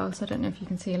as well, so I don't know if you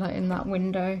can see like in that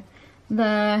window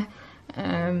there,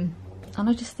 and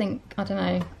I just think, I don't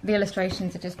know, the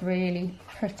illustrations are just really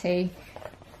pretty.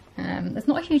 There's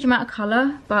not a huge amount of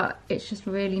colour, but it's just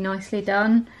really nicely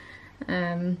done.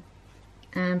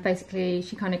 And basically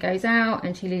she kind of goes out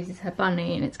and she loses her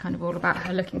bunny, and it's kind of all about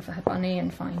her looking for her bunny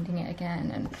and finding it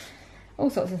again and all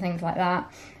sorts of things like that.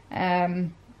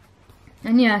 And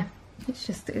yeah, it's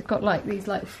got like these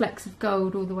like flecks of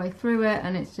gold all the way through it,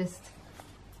 and it's just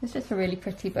a really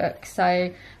pretty book.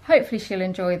 So hopefully she'll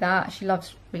enjoy that. She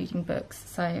loves reading books,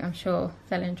 so I'm sure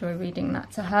they'll enjoy reading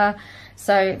that to her.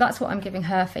 So that's what I'm giving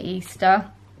her for Easter.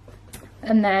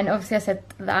 And then obviously I said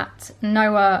that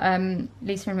Noah,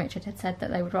 Lisa and Richard had said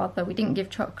that they would rather we didn't give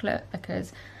chocolate,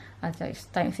 because I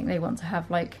just don't think they want to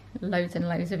have like loads and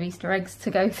loads of Easter eggs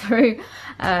to go through.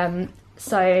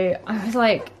 So I was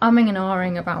like umming and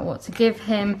ahhing about what to give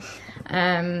him.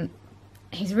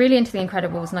 He's really into The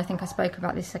Incredibles, and I think I spoke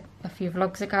about this a few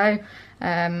vlogs ago,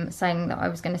 saying that I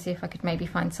was going to see if I could maybe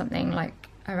find something like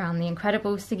around The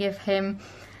Incredibles to give him.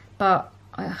 But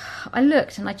I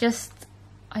looked, and I just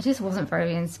wasn't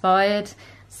very inspired.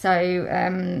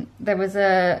 So there was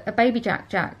a baby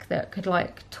Jack that could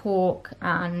like talk,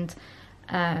 and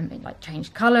it like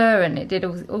changed colour, and it did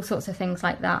all sorts of things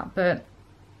like that. But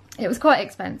it was quite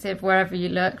expensive wherever you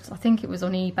looked. I think it was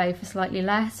on eBay for slightly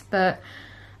less, but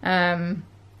I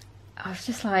was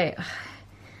just like,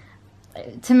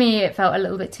 to me it felt a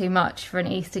little bit too much for an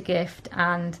Easter gift,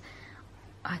 and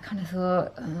I kind of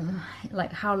thought,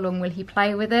 like, how long will he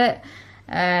play with it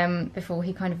before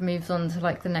he kind of moves on to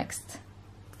like the next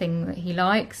thing that he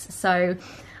likes? So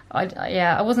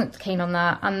I wasn't keen on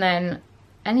that. And then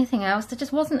anything else, there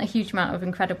just wasn't a huge amount of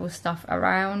incredible stuff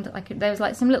around. There was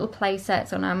like some little play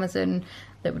sets on Amazon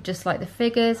that were just like the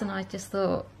figures, and I just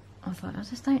thought, I was like, I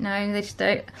just don't know, they just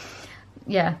don't,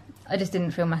 yeah, I just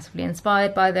didn't feel massively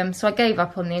inspired by them. So I gave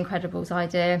up on the Incredibles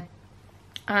idea,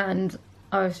 and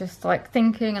I was just like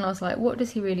thinking, and I was like, what does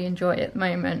he really enjoy at the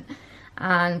moment?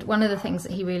 And one of the things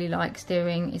that he really likes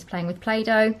doing is playing with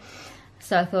Play-Doh.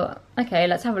 So I thought, okay,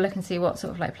 let's have a look and see what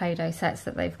sort of like Play-Doh sets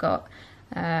that they've got.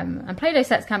 And Play-Doh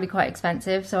sets can be quite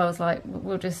expensive, so I was like,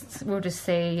 we'll just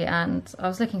see. And I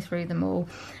was looking through them all,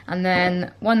 and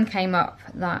then one came up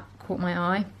that caught my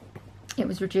eye. It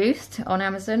was reduced on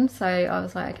Amazon, so I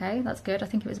was like, okay, that's good. I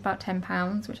think it was about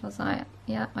 £10, which I was like,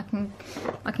 yeah, I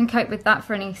can cope with that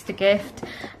for an Easter gift.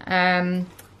 And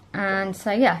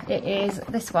so yeah, it is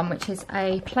this one, which is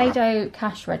a Play-Doh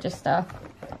cash register.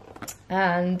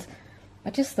 And I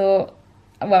just thought,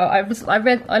 well, I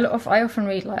often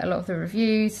read like a lot of the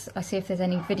reviews. I see if there's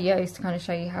any videos to kind of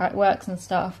show you how it works and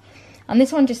stuff. And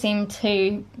this one just seemed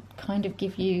to kind of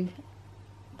give you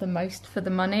the most for the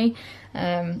money.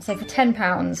 So for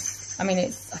 £10, I mean, I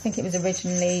think it was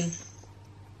originally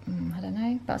I don't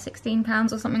know, about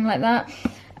 £16 or something like that.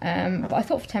 But I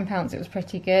thought for £10 it was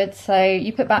pretty good. So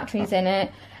you put batteries in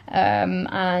it,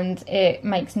 and it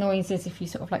makes noises if you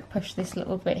sort of like push this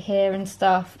little bit here and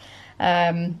stuff.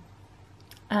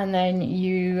 And then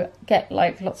you get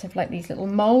like lots of like these little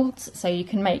molds, so you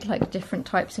can make like different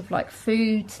types of like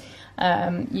foods.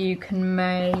 You can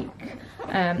make,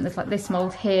 there's like this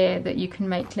mold here that you can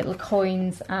make little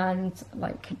coins and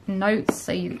like notes.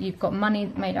 So you've got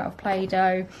money made out of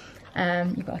Play-Doh.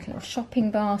 You've got like little shopping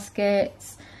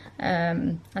baskets.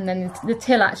 And then the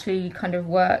till actually kind of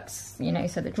works, you know,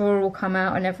 so the drawer will come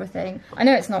out and everything. I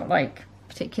know it's not like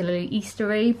particularly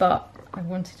Eastery, but I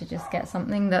wanted to just get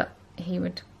something that he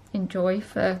would enjoy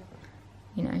for,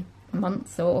 you know,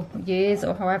 months or years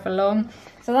or however long.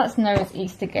 So that's Noah's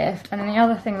Easter gift. And then the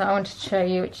other thing that I wanted to show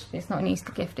you, which is not an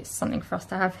Easter gift, it's something for us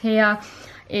to have here,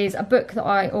 is a book that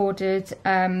I ordered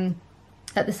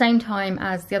at the same time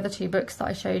as the other two books that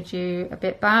I showed you a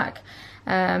bit back,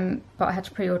 but I had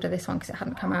to pre-order this one because it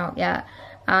hadn't come out yet.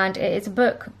 And it is a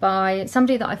book by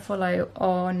somebody that I follow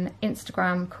on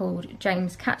Instagram called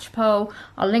James Catchpole.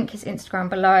 I'll link his Instagram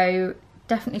below.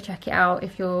 Definitely check it out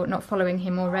if you're not following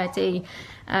him already.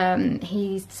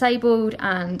 He's disabled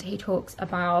and he talks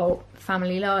about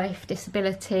family life,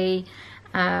 disability.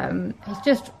 He's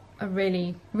just a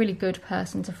really, really good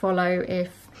person to follow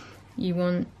if you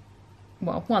want,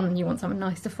 well, one, you want someone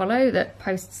nice to follow that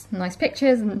posts nice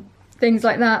pictures and things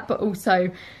like that, but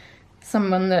also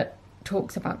someone that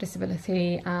talks about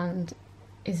disability and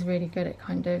is really good at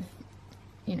kind of,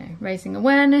 you know, raising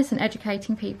awareness and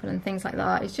educating people and things like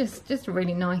that. It's just a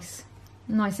really nice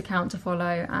account to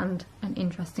follow and an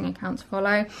interesting account to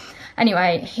follow.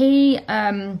 Anyway, he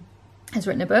has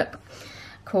written a book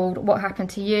called What Happened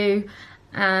to You,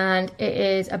 and it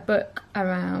is a book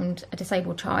around a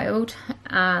disabled child.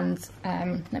 And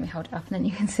let me hold it up and then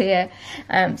you can see it.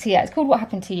 So yeah, it's called What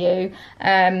Happened to You.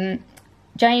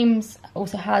 James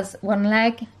also has one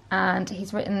leg, and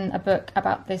he's written a book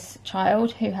about this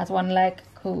child who has one leg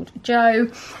called Joe,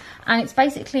 and it's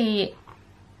basically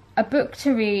a book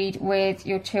to read with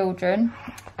your children,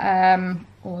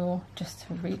 or just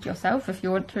to read yourself if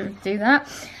you want to do that,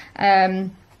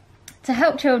 to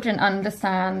help children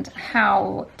understand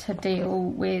how to deal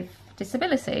with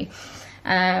disability.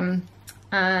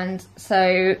 And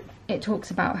so it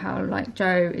talks about how like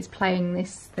Joe is playing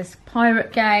this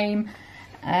pirate game,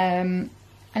 and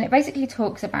it basically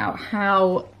talks about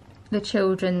how the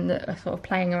children that are sort of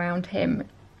playing around him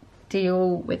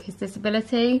deal with his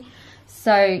disability.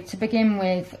 So to begin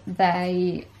with,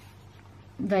 they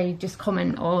just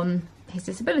comment on his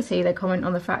disability. They comment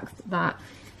on the fact that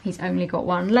he's only got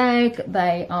one leg.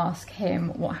 They ask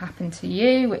him what happened to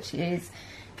you, which is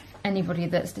anybody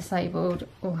that's disabled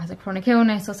or has a chronic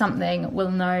illness or something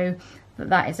will know that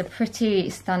that is a pretty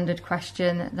standard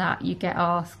question that you get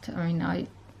asked. I mean,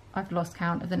 I've lost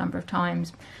count of the number of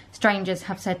times strangers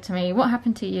have said to me, what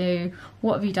happened to you?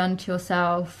 What have you done to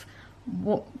yourself?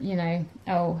 What, you know,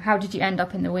 oh, how did you end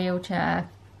up in the wheelchair?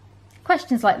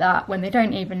 Questions like that when they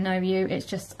don't even know you. It's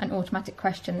just an automatic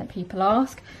question that people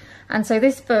ask. And so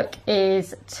this book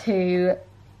is to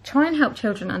try and help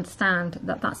children understand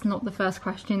that that's not the first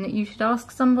question that you should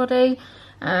ask somebody.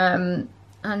 And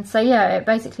so, yeah, it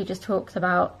basically just talks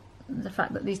about the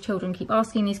fact that these children keep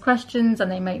asking these questions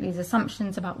and they make these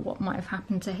assumptions about what might have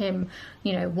happened to him,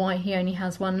 you know, why he only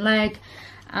has one leg.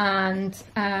 And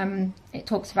it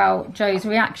talks about Joe's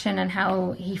reaction and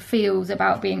how he feels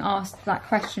about being asked that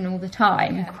question all the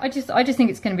time. Yeah. I just think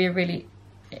it's going to be a really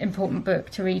important book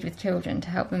to read with children to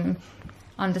help them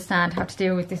understand how to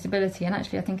deal with disability, and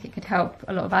actually I think it could help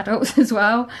a lot of adults as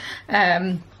well.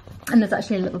 And there's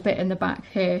actually a little bit in the back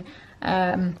here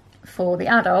for the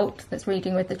adult that's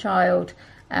reading with the child,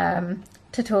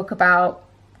 to talk about,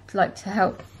 like, to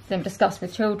help them discuss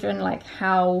with children, like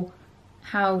how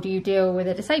do you deal with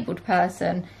a disabled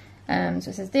person. So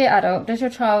it says, dear adult, does your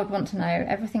child want to know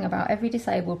everything about every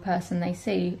disabled person they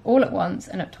see all at once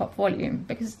and at top volume?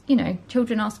 Because, you know,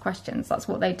 children ask questions, that's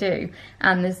what they do,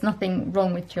 and there's nothing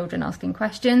wrong with children asking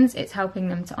questions. It's helping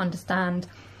them to understand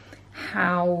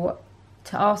how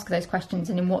to ask those questions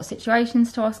and in what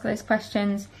situations to ask those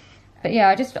questions. But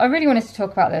yeah, I really wanted to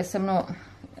talk about this.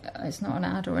 It's not an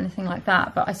ad or anything like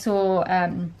that, but I saw,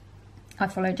 I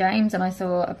follow James and I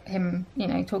saw him, you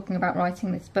know, talking about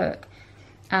writing this book.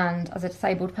 And as a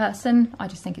disabled person, I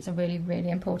just think it's a really, really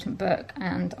important book.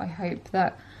 And I hope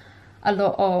that a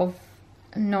lot of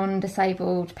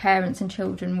non-disabled parents and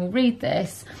children will read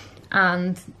this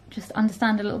and just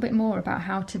understand a little bit more about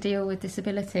how to deal with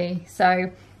disability.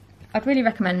 So I'd really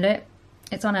recommend it.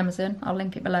 It's on Amazon. I'll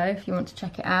link it below if you want to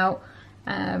check it out.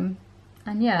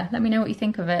 yeah, let me know what you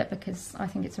think of it, because I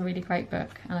think it's a really great book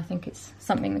and I think it's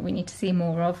something that we need to see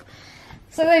more of.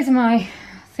 So those are my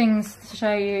things to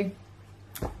show you.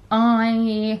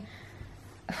 I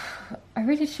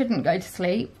really shouldn't go to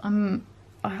sleep.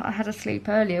 I had a sleep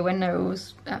earlier when Noah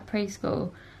was at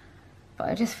preschool, but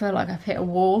I just feel like I've hit a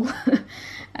wall.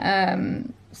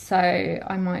 So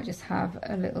I might just have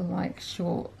a little like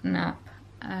short nap,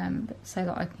 so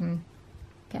that I can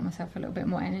get myself a little bit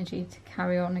more energy to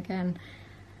carry on again.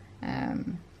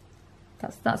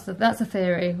 That's a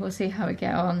theory. We'll see how we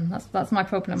get on. That's my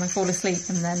problem. I fall asleep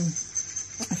and then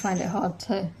I find it hard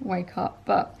to wake up,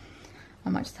 but I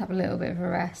might just have a little bit of a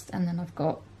rest, and then I've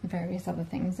got various other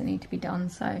things that need to be done,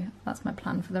 so that's my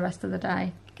plan for the rest of the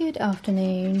day. Good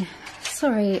afternoon.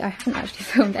 Sorry, I haven't actually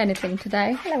filmed anything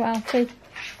today. Hello, Alfie.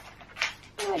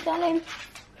 All right, darling.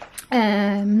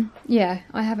 Yeah,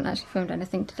 I haven't actually filmed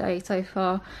anything today so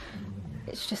far.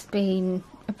 It's just been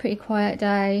a pretty quiet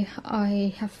day.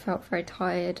 I have felt very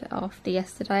tired after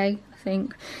yesterday, I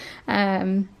think.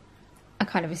 I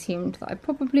kind of assumed that I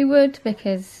probably would,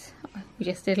 because we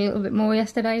just did a little bit more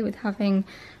yesterday with having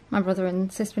my brother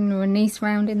and sister-in-law and niece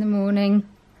round in the morning.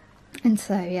 And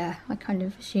so, yeah, I kind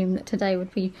of assumed that today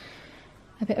would be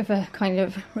a bit of a kind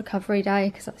of recovery day,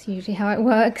 because that's usually how it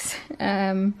works.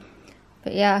 But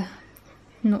yeah,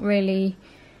 not really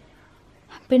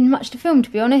been much to film,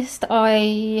 to be honest.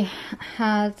 I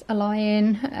had a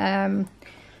lie-in,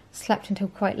 slept until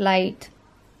quite late,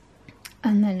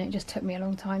 and then it just took me a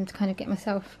long time to kind of get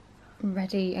myself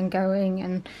ready and going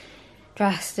and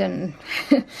dressed and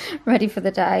ready for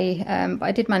the day. But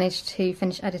I did manage to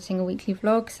finish editing a weekly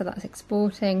vlog, so that's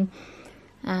exporting,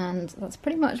 and that's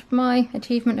pretty much my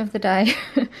achievement of the day.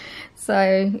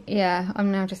 So yeah,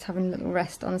 I'm now just having a little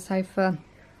rest on the sofa.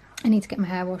 I need to get my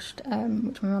hair washed,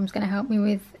 which my mum's going to help me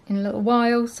with in a little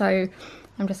while, so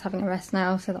I'm just having a rest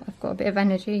now so that I've got a bit of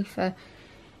energy for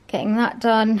getting that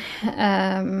done.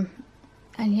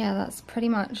 And yeah, that's pretty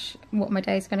much what my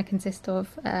day is going to consist of.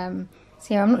 So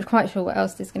yeah, I'm not quite sure what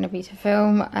else there's going to be to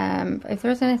film. But if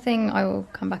there is anything, I will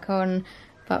come back on.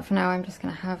 But for now, I'm just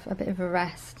going to have a bit of a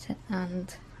rest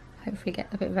and hopefully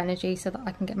get a bit of energy so that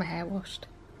I can get my hair washed.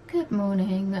 Good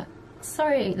morning.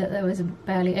 Sorry that there was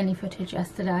barely any footage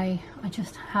yesterday. I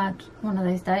just had one of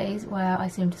those days where I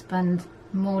seemed to spend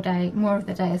more of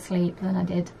the day asleep than I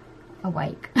did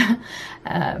awake.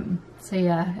 So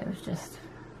yeah, it was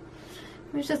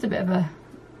just a bit of a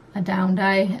down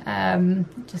day.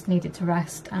 Just needed to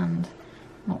rest and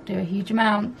not do a huge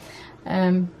amount.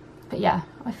 But yeah,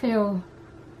 I feel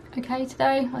okay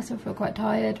today. I still feel quite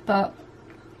tired, but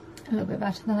a little bit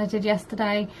better than I did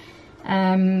yesterday.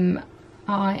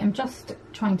 I am just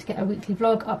trying to get a weekly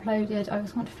vlog uploaded. I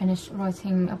just want to finish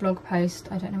writing a blog post.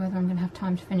 I don't know whether I'm going to have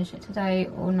time to finish it today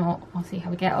or not. I'll see how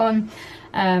we get on.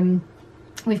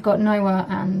 We've got Noah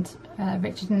and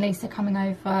Richard and Lisa coming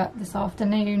over this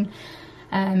afternoon,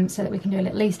 so that we can do a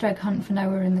little Easter egg hunt for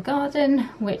Noah in the garden,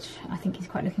 which I think he's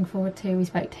quite looking forward to. We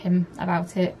spoke to him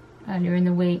about it earlier in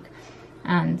the week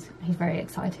and he's very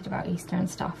excited about Easter and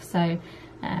stuff. So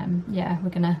yeah, we're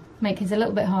gonna make his a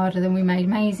little bit harder than we made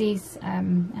Maisie's,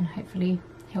 and hopefully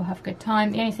he'll have a good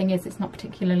time. The only thing is it's not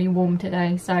particularly warm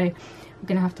today, so we're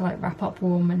gonna have to like wrap up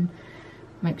warm and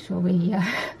make sure we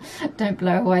don't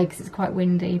blow away because it's quite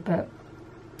windy, but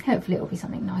hopefully it'll be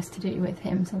something nice to do with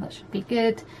him, so that should be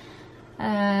good.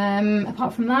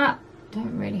 Apart from that,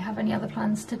 don't really have any other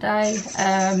plans today.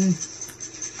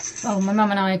 Well, my mum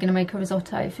and I are going to make a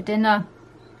risotto for dinner.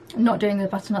 I'm not doing the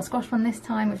butternut squash one this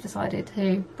time. We've decided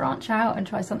to branch out and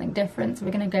try something different, so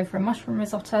we're going to go for a mushroom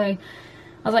risotto. I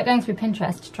was like going through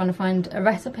Pinterest trying to find a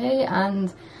recipe,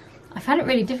 and I found it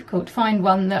really difficult to find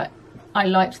one that I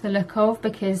liked the look of,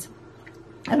 because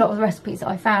a lot of the recipes that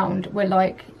I found were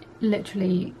like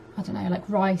literally, I don't know, like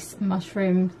rice,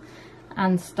 mushrooms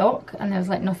and stock, and there was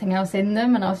like nothing else in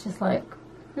them, and I was just like,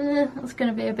 that's going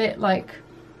to be a bit like,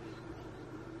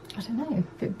 I don't know,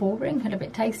 a bit boring and a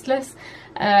bit tasteless.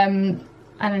 And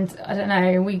I don't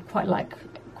know, we quite like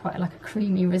a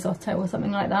creamy risotto or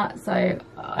something like that. So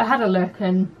I had a look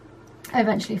and I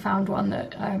eventually found one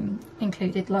that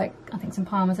included like, I think some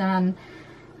parmesan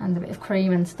and a bit of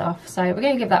cream and stuff. So we're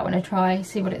going to give that one a try,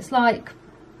 see what it's like.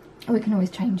 We can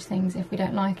always change things if we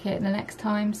don't like it the next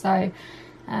time. So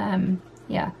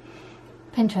yeah,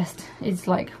 Pinterest is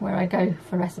like where I go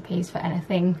for recipes for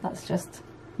anything. That's just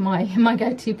my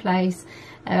go-to place.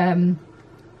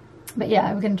 But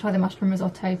yeah, we're going to try the mushroom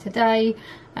risotto today.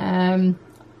 I'd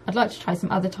like to try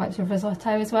some other types of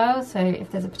risotto as well, so if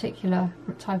there's a particular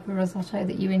type of risotto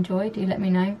that you enjoy, do let me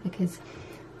know, because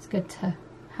it's good to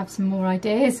have some more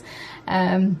ideas.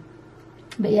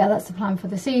 But yeah, that's the plan for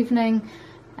this evening.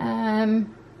 And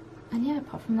yeah,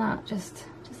 apart from that, just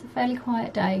a fairly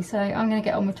quiet day. So I'm going to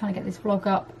get on with trying to get this vlog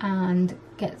up and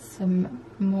get some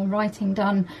more writing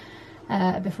done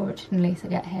before Richard and Lisa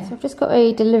get here. So I've just got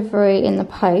a delivery in the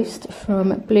post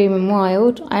from Bloom and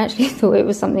Wild. I actually thought it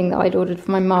was something that I'd ordered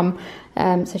for my mum,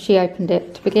 so she opened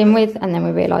it to begin with, and then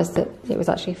we realised that it was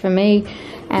actually for me.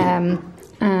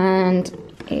 And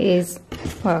it is,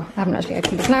 well, I haven't actually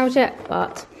opened the flowers yet,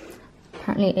 but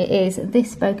apparently it is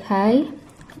this bouquet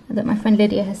that my friend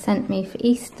Lydia has sent me for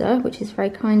Easter, which is very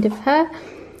kind of her.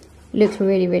 It looks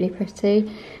really, really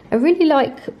pretty. I really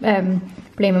like Bloom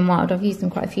and Wild. I've used them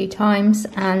quite a few times,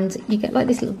 and you get like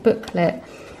this little booklet,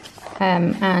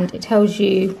 and it tells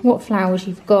you what flowers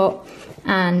you've got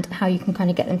and how you can kind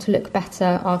of get them to look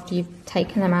better after you've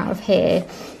taken them out of here.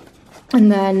 And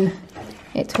then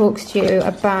it talks to you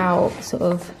about sort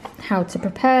of how to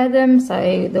prepare them,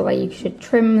 so the way you should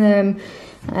trim them,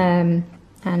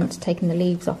 and taking the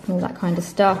leaves off and all that kind of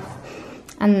stuff.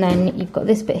 And then you've got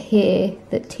this bit here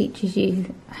that teaches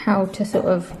you how to sort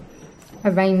of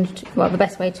arrange, well, the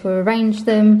best way to arrange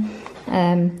them,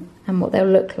 and what they'll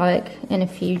look like in a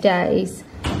few days.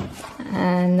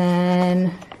 And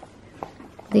then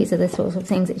these are the sorts of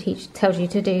things it tells you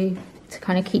to do to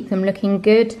kind of keep them looking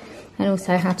good, and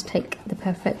also how to take the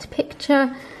perfect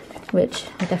picture, which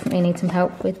I definitely need some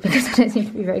help with because I don't seem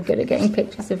to be very good at getting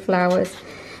pictures of flowers.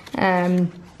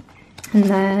 And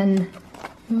then,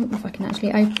 if I can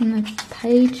actually open the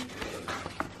page,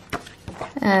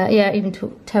 yeah, it even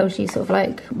tells you sort of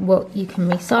like what you can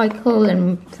recycle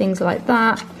and things like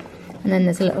that. And then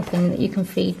there's a little thing that you can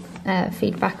feed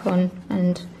back on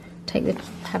and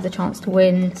have the chance to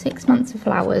win 6 months of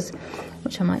flowers,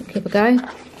 which I might give a go.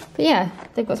 But yeah,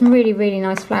 they've got some really, really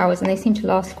nice flowers, and they seem to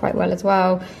last quite well as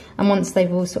well. And once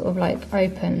they've all sort of like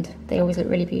opened, they always look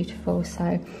really beautiful. So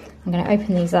I'm going to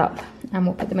open these up and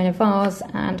we'll put them in a vase,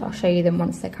 and I'll show you them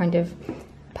once they're kind of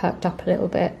perked up a little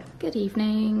bit. Good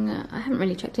evening. I haven't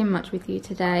really checked in much with you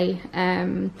today.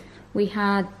 We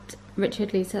had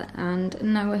Richard, Lisa and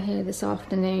Noah here this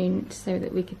afternoon so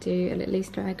that we could do a little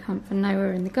Easter egg hunt for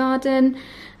Noah in the garden.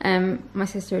 My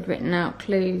sister had written out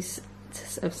clues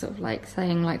of sort of like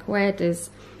saying like, where does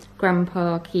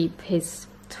Grandpa keep his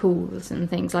tools and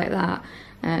things like that.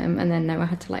 And then Noah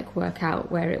had to like work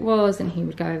out where it was, and he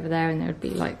would go over there and there would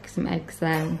be like some eggs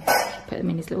there and put them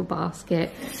in his little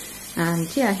basket.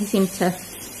 And yeah, he seemed to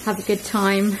have a good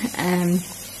time.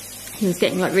 He was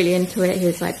getting like really into it. He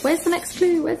was like, where's the next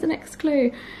clue? Where's the next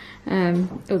clue?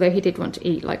 Although he did want to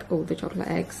eat like all the chocolate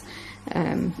eggs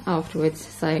afterwards,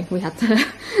 so we had to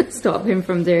stop him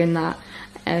from doing that.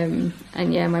 And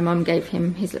yeah, my mum gave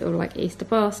him his little like Easter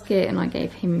basket, and I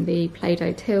gave him the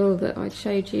Play-Doh till that I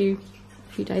showed you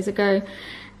a few days ago,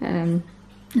 and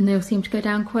they all seemed to go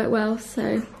down quite well.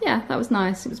 So yeah, that was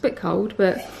nice. It was a bit cold,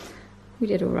 but we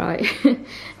did all right.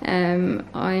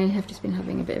 I have just been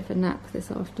having a bit of a nap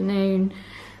this afternoon,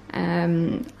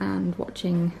 and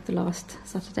watching the last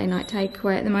Saturday night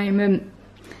takeaway at the moment.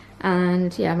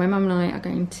 And yeah, my mum and I are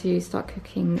going to start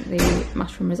cooking the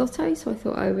mushroom risotto, so I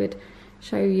thought I would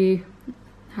show you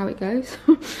how it goes.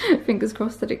 Fingers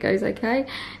crossed that it goes okay.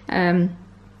 And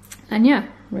yeah,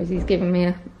 Rosie's giving me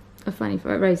a funny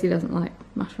photo. Rosie doesn't like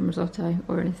mushroom risotto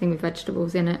or anything with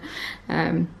vegetables in it,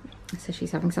 so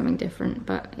she's having something different.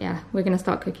 But yeah, we're going to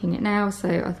start cooking it now,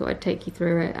 so I thought I'd take you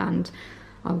through it, and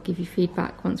I'll give you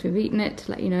feedback once we've eaten it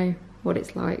to let you know what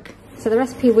it's like. So the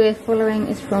recipe we're following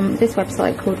is from this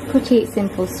website called Pretty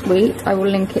Simple Sweet. I will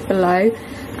link it below.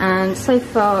 And so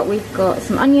far we've got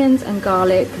some onions and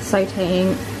garlic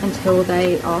sauteing until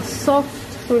they are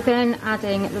soft. We're then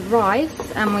adding the rice,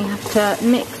 and we have to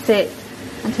mix it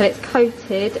until it's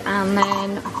coated, and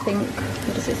then I think,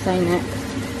 what does it say next?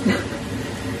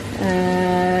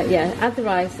 Yeah, add the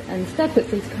rice and stir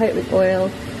quickly to coat with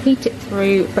oil. Heat it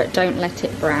through, but don't let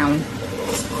it brown.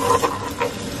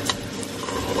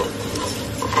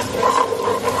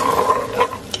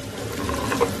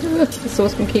 The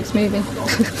saucepan keeps moving. So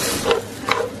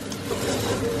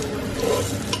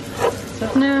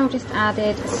I've now just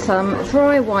added some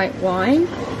dry white wine,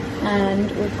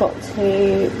 and we've got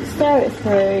to stir it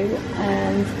through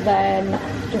and then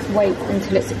just wait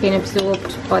until it's been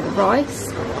absorbed by the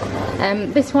rice.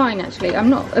 This wine, actually, I'm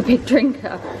not a big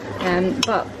drinker,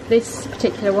 but this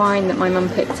particular wine that my mum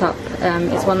picked up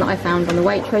is one that I found on the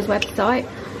Waitrose website,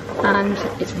 and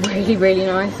it's really, really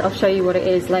nice. I'll show you what it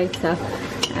is later.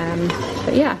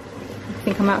 But yeah, I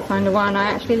think I might find a wine I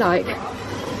actually like.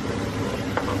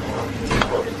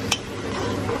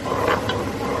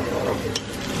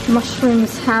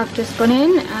 Mushrooms have just gone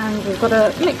in, and we've got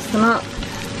to mix them up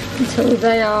until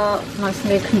they are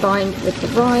nicely combined with the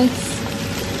rice.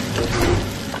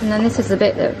 And then this is the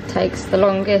bit that takes the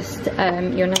longest.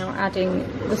 You're now adding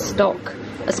the stock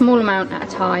a small amount at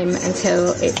a time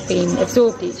until it's been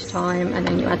absorbed each time, and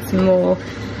then you add some more.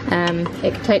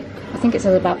 It could take, I think it's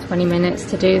about 20 minutes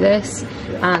to do this,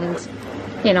 and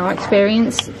in our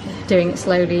experience, doing it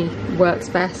slowly works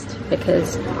best,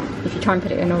 because if you try and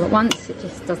put it in all at once, it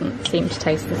just doesn't seem to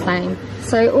taste the same.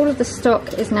 So all of the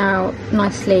stock is now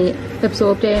nicely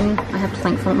absorbed in. I have to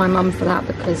thank my mum for that,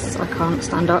 because I can't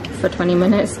stand up for 20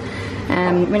 minutes.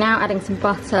 We're now adding some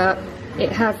butter.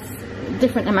 It has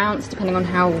different amounts depending on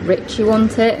how rich you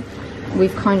want it.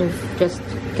 We've kind of just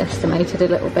guesstimated a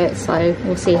little bit, so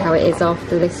we'll see how it is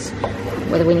after this,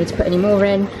 whether we need to put any more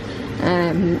in.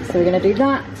 So we're going to do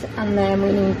that, and then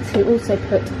we need to also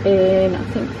put in, I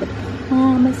think, the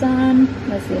parmesan.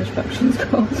 Where's the instructions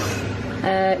gone?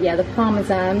 Yeah, the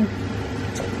parmesan,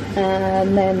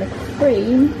 and then the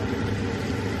cream,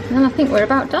 and then I think we're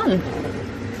about done.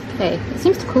 Okay, it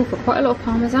seems to call for quite a lot of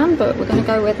parmesan, but we're going to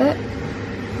go with it.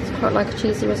 It's quite like a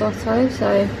cheesy risotto,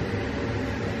 so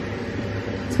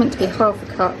it's meant to be half a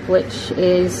cup, which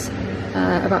is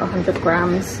about 100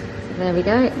 grams. So there we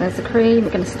go, there's the cream.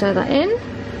 We're going to stir that in,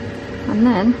 and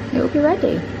then it will be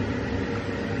ready.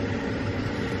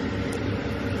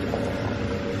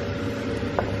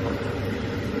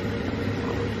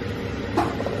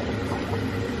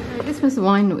 So this was the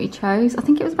wine that we chose. I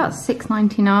think it was about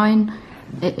 $6.99.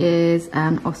 It is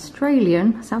an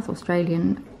Australian, South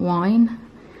Australian wine.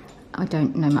 I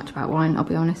don't know much about wine, I'll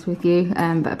be honest with you,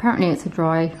 but apparently it's a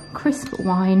dry, crisp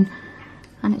wine,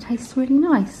 and it tastes really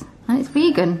nice, and it's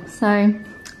vegan, so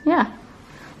yeah,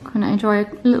 I'm gonna enjoy a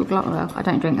little glass. Well, I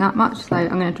don't drink that much, so I'm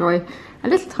gonna enjoy a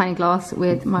little tiny glass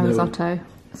with my risotto.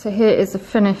 So here is the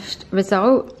finished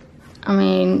result. I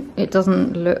mean, it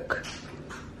doesn't look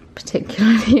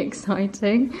particularly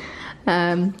exciting,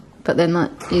 but then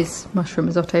that is mushroom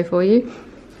risotto for you.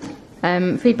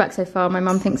 Feedback so far, my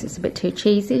mum thinks it's a bit too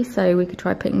cheesy, so we could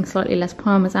try putting slightly less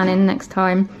parmesan in next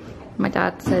time. My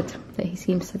dad said that he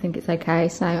seems to think it's okay,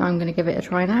 so I'm going to give it a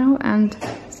try now and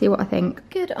see what I think.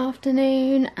 Good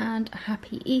afternoon and a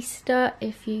happy Easter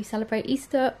if you celebrate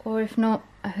Easter, or if not,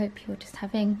 I hope you're just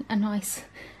having a nice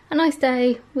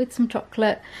day with some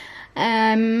chocolate.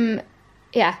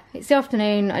 Yeah, it's the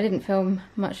afternoon. I didn't film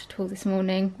much at all this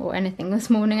morning, or anything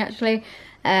this morning actually.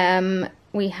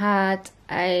 We had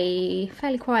a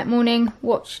fairly quiet morning,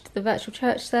 watched the virtual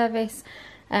church service.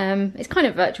 It's kind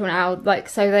of virtual now, like,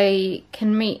 so they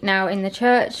can meet now in the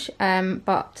church,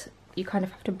 but you kind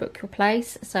of have to book your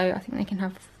place, so I think they can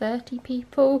have 30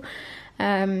 people,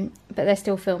 but they're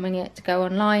still filming it to go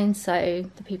online, so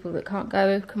the people that can't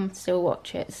go can still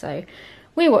watch it. So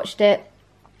we watched it,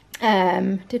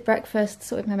 did breakfast,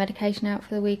 sorted my medication out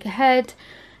for the week ahead,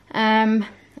 and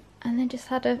then just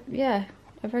had a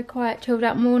very quiet, chilled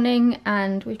out morning,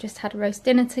 and we've just had a roast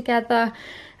dinner together,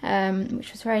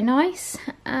 which was very nice,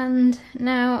 and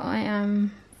now I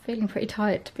am feeling pretty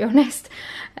tired, to be honest,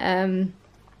 so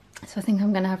I think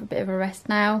I'm going to have a bit of a rest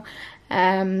now.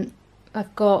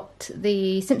 I've got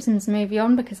the Simpsons movie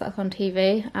on because that's on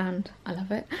TV and I love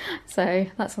it, so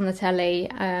that's on the telly,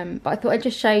 but I thought I'd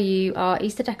just show you our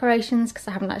Easter decorations because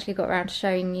I haven't actually got around to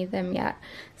showing you them yet.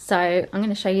 So I'm going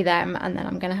to show you them, and then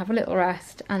I'm going to have a little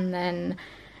rest, and then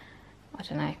I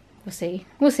don't know,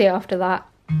 we'll see after that.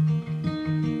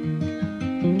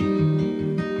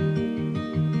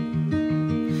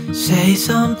 Say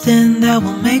something that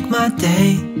will make my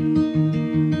day,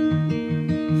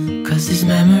 'cause these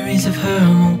memories of her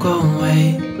won't go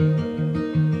away.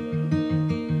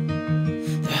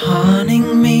 They're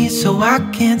haunting me so I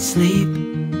can't sleep.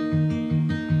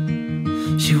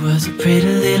 She was a pretty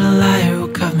little liar who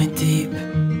cut me deep,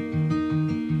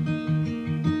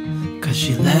 'cause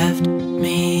she left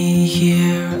me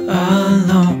here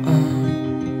alone.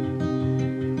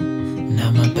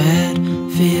 Now my bed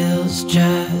feels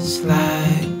just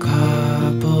like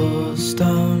cobblestone.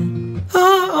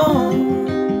 Oh,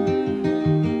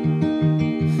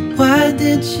 why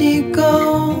did she go?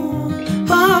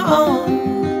 Oh,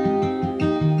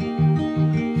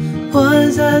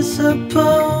 was I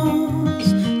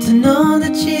supposed to know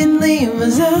that she'd leave?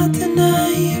 Was I too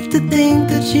naive to think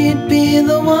that she'd be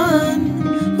the one?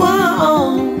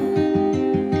 Whoa,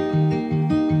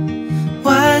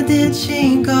 why did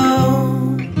she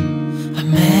go? I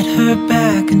met her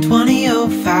back in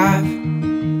 2005.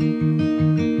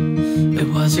 It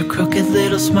was her crooked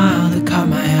little smile that caught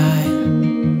my eye.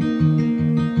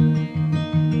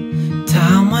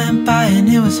 Time went by and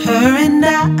it was her and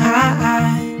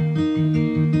I.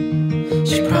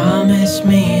 She promised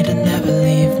me to never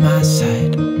leave my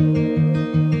side,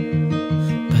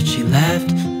 but she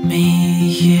left me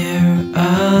here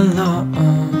alone.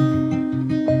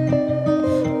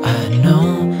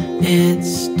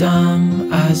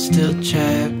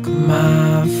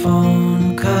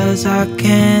 I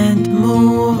can't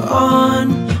move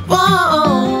on.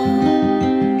 Whoa.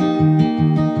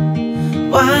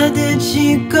 Why did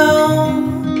she go?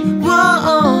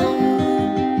 Whoa.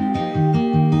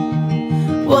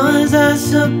 Was I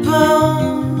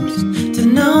supposed to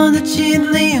know that she'd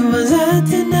leave? Was I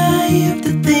too naive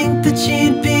to think that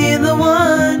she'd be the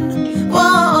one?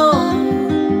 Whoa.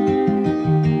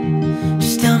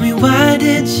 Just tell me, why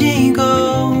did she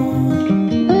go?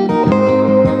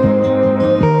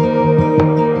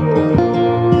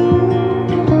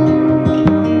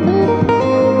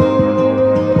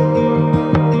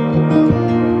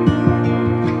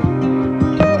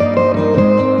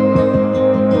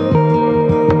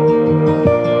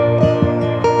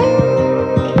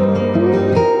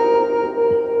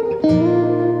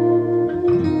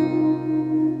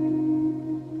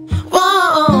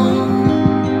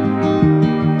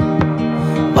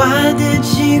 Why did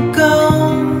she go?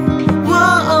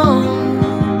 Whoa.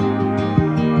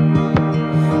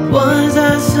 Was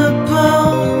I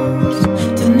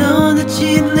supposed to know that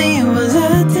she'd leave? Was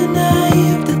I too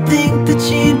naive to think that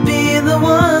she'd be the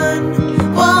one?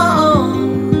 Whoa.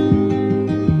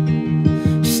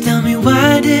 Just tell me,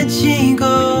 why did she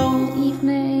go?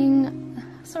 Evening.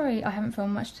 Sorry I haven't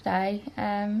filmed much today.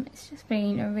 It's just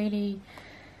been a really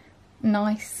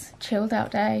nice chilled out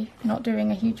day, not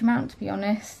doing a huge amount, to be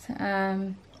honest,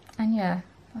 and yeah,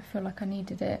 I feel like I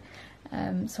needed it.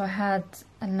 So I had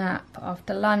a nap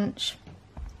after lunch,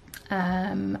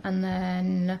 and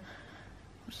then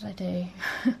what did I do?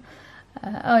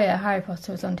 Oh yeah, Harry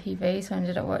Potter was on TV, so I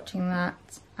ended up watching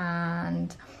that,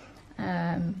 and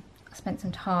I spent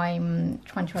some time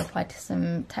trying to reply to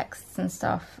some texts and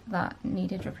stuff that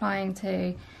needed replying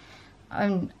to.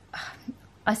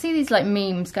 I see these like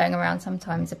memes going around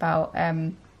sometimes about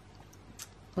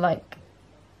like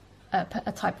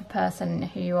a type of person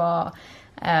who you are,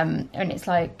 and it's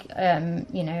like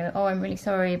you know, oh, I'm really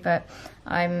sorry, but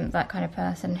I'm that kind of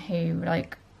person who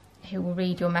will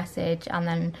read your message and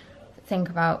then think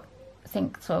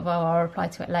sort of, oh, I'll reply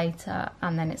to it later,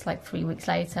 and then it's like 3 weeks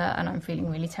later and I'm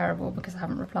feeling really terrible because I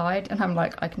haven't replied. And I'm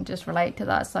like, I can just relate to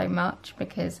that so much,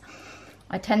 because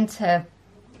I tend to,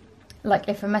 like,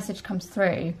 if a message comes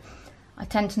through, I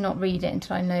tend to not read it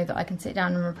until I know that I can sit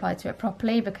down and reply to it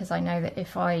properly, because I know that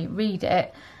if I read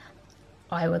it,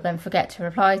 I will then forget to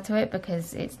reply to it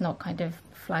because it's not kind of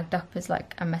flagged up as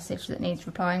like a message that needs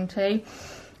replying to.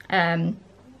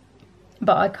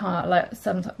 But I can't, like,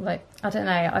 sometimes, like, I don't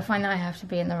know, I find that I have to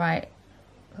be in the right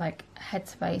like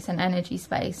headspace and energy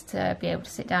space to be able to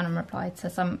sit down and reply to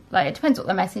some, like, it depends what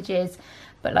the message is,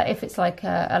 but like if it's like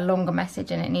a longer message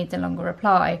and it needs a longer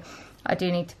reply, I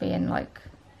do need to be in, like,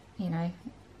 you know,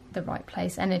 the right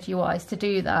place energy wise to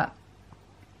do that.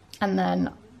 And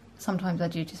then sometimes I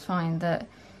do just find that,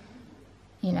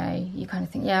 you know, you kind of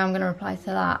think, yeah, I'm going to reply to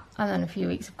that, and then a few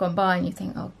weeks have gone by and you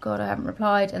think, oh god, I haven't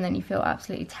replied, and then you feel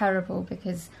absolutely terrible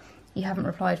because you haven't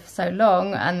replied for so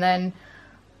long. And then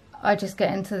I just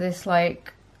get into this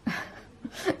like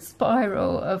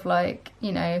spiral of, like,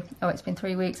 you know, oh, it's been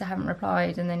 3 weeks, I haven't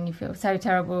replied, and then you feel so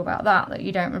terrible about that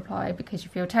you don't reply because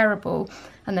you feel terrible,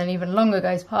 and then even longer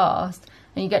goes past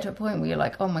and you get to a point where you're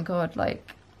like, oh my god,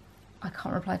 like, I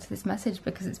can't reply to this message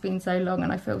because it's been so long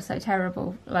and I feel so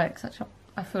terrible, like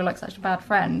I feel like such a bad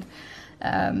friend.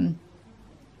 And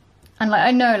like,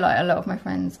 I know, like, a lot of my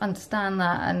friends understand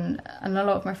that, and a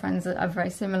lot of my friends are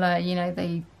very similar, you know,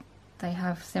 they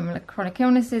have similar chronic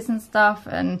illnesses and stuff,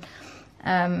 and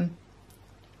I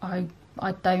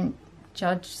don't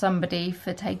judge somebody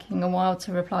for taking a while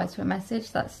to reply to a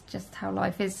message. That's just how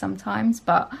life is sometimes,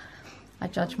 but I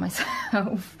judge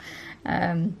myself.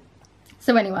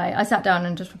 So anyway, I sat down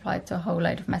and just replied to a whole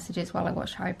load of messages while I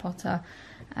watched Harry Potter.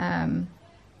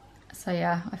 So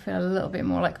yeah, I feel a little bit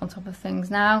more like on top of things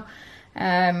now.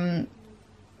 I've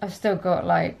still got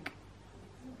like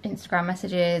Instagram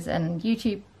messages and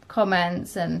YouTube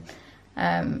comments and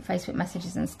Facebook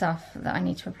messages and stuff that I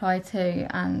need to reply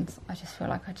to, and I just feel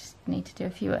like I just need to do a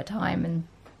few at a time, and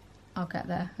I'll get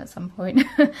there at some point.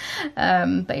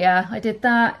 But yeah, I did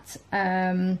that.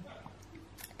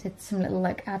 Did some little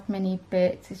like admin-y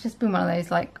bits. It's just been one of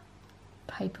those like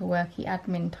paperworky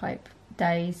admin type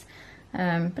days,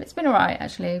 but it's been alright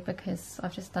actually, because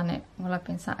I've just done it while I've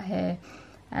been sat here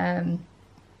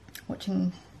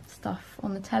watching stuff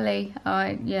on the telly.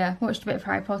 I watched a bit of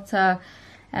Harry Potter,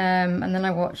 and then I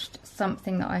watched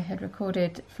something that I had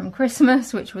recorded from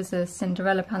Christmas, which was a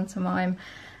Cinderella pantomime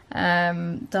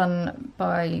done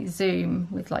by Zoom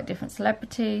with like different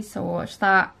celebrities, so I watched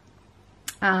that.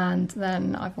 And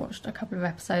then I've watched a couple of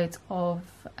episodes of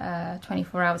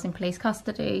 24 Hours in Police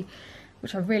Custody,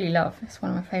 which I really love. It's one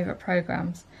of my favourite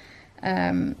programmes.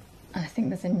 I think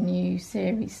there's a new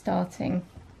series starting.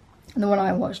 The one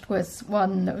I watched was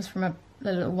one that was from a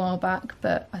little while back,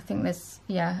 but I think there's,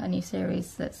 yeah, a new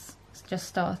series that's just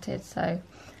started, so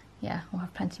yeah, we'll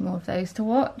have plenty more of those to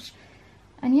watch.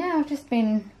 And yeah, I've just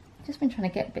been trying to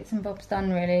get bits and bobs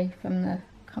done really from the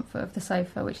comfort of the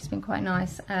sofa, which has been quite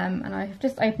nice. And I've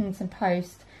just opened some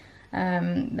post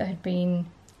that had been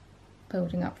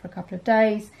building up for a couple of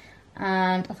days,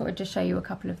 and I thought I'd just show you a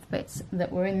couple of the bits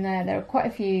that were in there. There are quite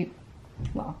a few,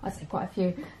 well, I say quite a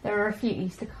few, there are a few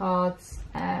Easter cards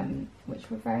which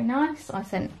were very nice. I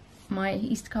sent my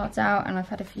Easter cards out and I've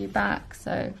had a few back,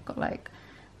 so I've got like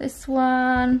this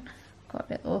one, got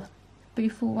a little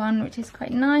Boothel one which is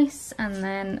quite nice, and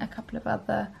then a couple of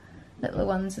other little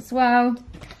ones as well.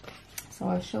 So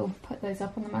I shall put those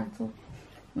up on the mantle.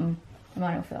 They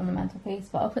might not fit on the mantelpiece,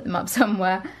 but I'll put them up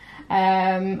somewhere.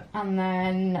 And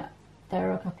then there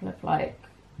are a couple of like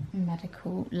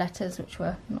medical letters which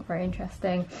were not very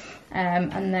interesting.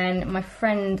 And then my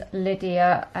friend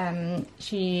Lydia,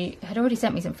 she had already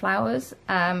sent me some flowers.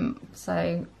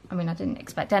 So I mean, I didn't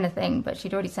expect anything, but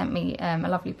she'd already sent me a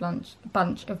lovely bunch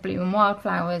of blue and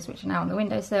wildflowers, which are now on the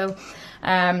windowsill.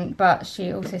 But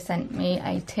she also sent me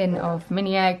a tin of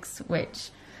mini eggs, which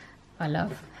I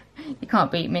love. You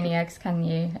can't beat mini eggs, can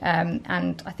you?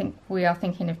 And I think we are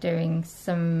thinking of doing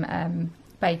some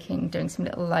baking, doing some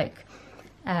little like,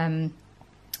 what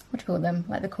do you call them?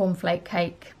 Like the cornflake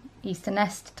cake, Easter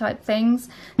nest type things.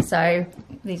 So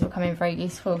these will come in very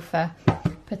useful for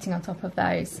putting on top of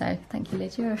those. So thank you,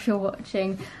 Lydia, if you're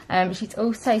watching. She's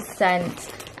also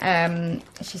sent,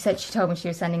 she told me she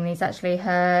was sending these. Actually,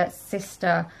 her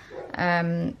sister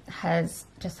has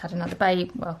just had another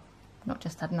baby. Well, not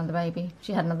just had another baby,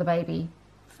 she had another baby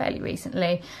fairly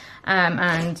recently,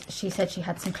 and she said she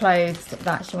had some clothes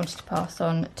that she wanted to pass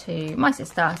on to my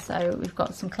sister. So we've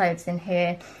got some clothes in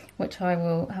here which I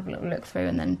will have a little look through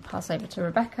and then pass over to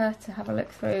Rebecca to have a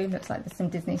look through. Looks like there's some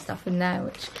Disney stuff in there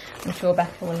which I'm sure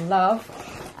Rebecca will love.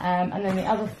 And then the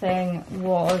other thing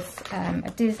was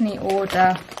a Disney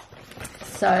order.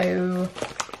 So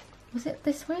was it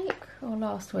this week or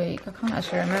last week? I can't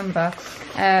actually remember.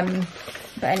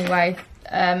 But anyway,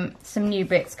 some new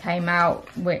bits came out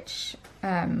which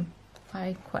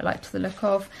I quite liked the look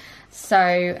of.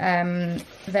 So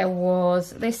there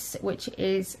was this, which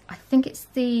is, I think it's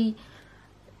the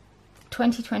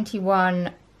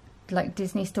 2021 like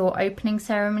Disney Store opening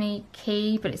ceremony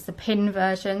key, but it's the pin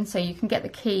version. So you can get the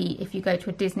key if you go to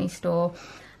a Disney store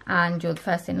and you're the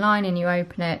first in line and you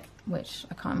open it, which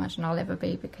I can't imagine I'll ever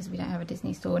be because we don't have a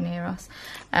Disney store near us.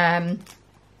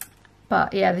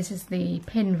 But yeah, this is the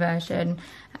pin version,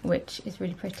 which is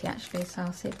really pretty actually. So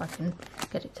I'll see if I can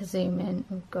get it to zoom in.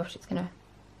 Oh gosh, it's gonna,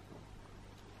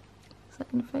 is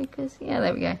that gonna focus? Yeah,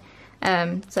 there we go.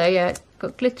 So yeah, it's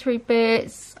got glittery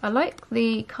bits. I like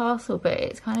the castle bit.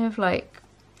 It's kind of like,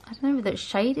 I don't know whether it's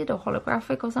shaded or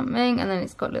holographic or something. And then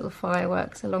it's got little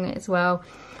fireworks along it as well,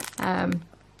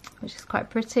 which is quite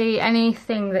pretty.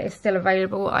 Anything that is still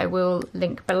available, I will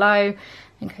link below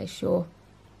in case you're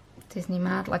Disney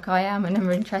mad like I am and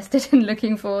are interested in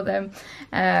looking for them.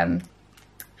 But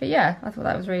yeah, I thought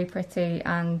that was really pretty,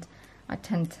 and I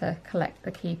tend to collect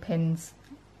the key pins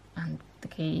and the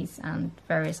keys and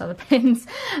various other pins,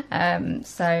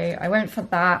 so I went for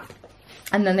that.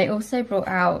 And then they also brought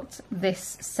out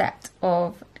this set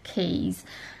of keys.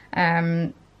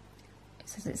 It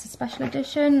says it's a special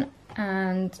edition,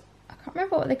 and I can't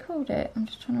remember what they called it. I'm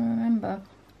just trying to remember.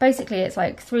 Basically, it's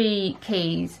like 3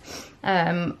 keys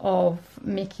of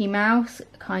Mickey Mouse,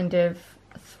 kind of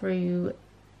through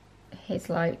his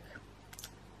like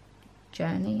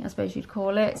journey, I suppose you'd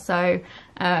call it. So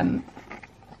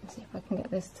let's see if I can get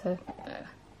this to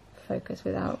focus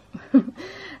without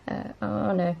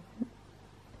oh no,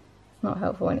 it's not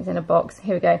helpful when it's in a box.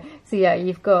 Here we go. So yeah,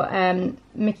 you've got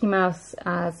Mickey Mouse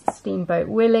as Steamboat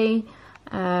Willie.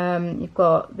 You've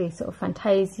got the sort of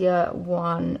Fantasia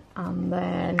one, and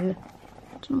then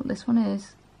I don't know what this one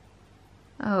is.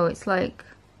 Oh, it's like,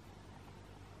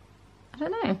 I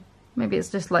don't know, maybe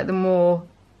it's just like the more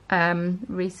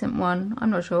recent one, I'm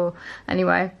not sure.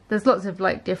 Anyway, there's lots of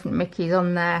like different Mickeys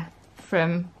on there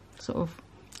from sort of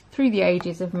through the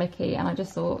ages of Mickey, and I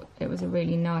just thought it was a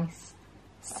really nice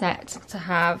set to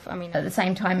have. I mean, at the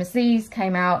same time as these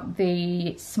came out,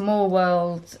 the Small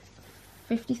World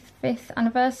 55th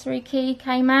anniversary key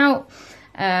came out,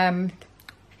 and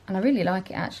I really like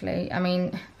it actually. I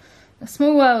mean, the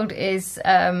Small World is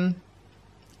I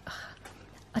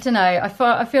don't know,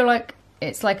 I feel like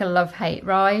it's like a love-hate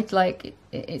ride. Like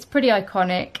it's pretty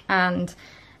iconic, and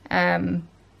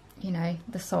you know,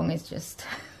 the song is just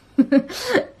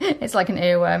It's like an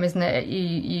earworm, isn't it?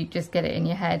 You just get it in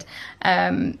your head.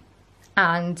 And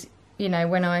you know,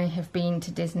 when I have been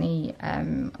to Disney,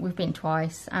 we've been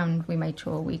twice, and we made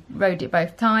sure we rode it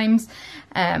both times,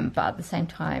 but at the same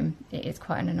time it is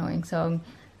quite an annoying song,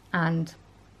 and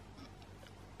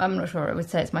I'm not sure I would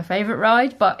say it's my favourite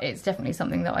ride, but it's definitely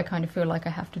something that I kind of feel like I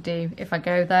have to do if I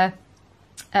go there.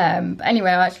 But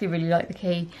anyway, I actually really like the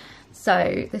quay.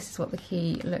 So this is what the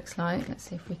quay looks like. Let's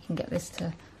see if we can get this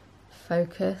to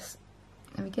focus.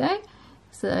 There we go.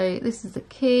 So this is the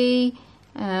quay.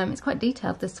 It's quite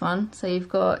detailed, this one. So you've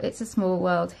got It's a Small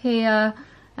World here,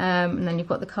 and then you've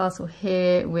got the castle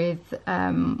here with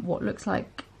what looks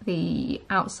like the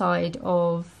outside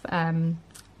of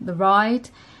the ride.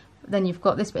 Then you've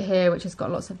got this bit here, which has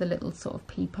got lots of the little sort of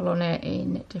people on it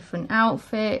in different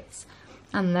outfits.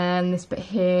 And then this bit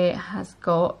here has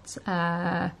got,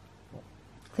 I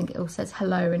think it all says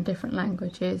hello in different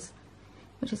languages,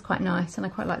 which is quite nice. And I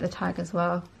quite like the tag as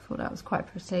well. I thought that was quite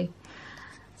pretty.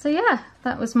 So yeah,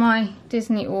 that was my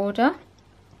Disney order.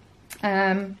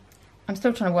 I'm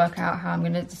still trying to work out how I'm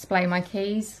going to display my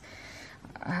keys.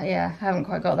 Yeah, I haven't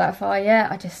quite got that far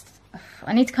yet.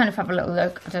 I need to kind of have a little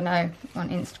look, I don't know, on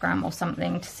Instagram or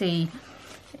something to see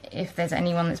if there's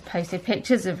anyone that's posted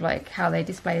pictures of like how they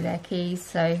display their keys.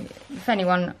 So if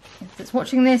anyone that's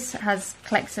watching this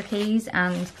collects the keys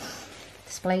and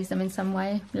displays them in some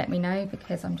way, let me know,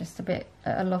 because I'm just a bit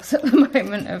at a loss at the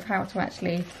moment of how to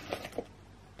actually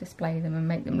display them and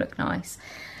make them look nice.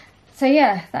 So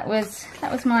yeah, that was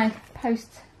my post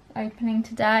opening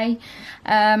today.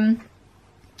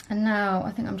 And now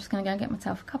I think I'm just going to go and get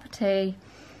myself a cup of tea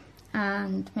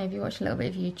and maybe watch a little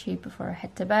bit of YouTube before I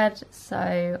head to bed.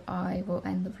 So I will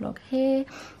end the vlog here.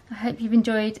 I hope you've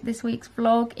enjoyed this week's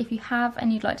vlog. If you have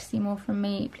and you'd like to see more from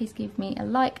me, please give me a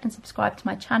like and subscribe to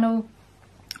my channel.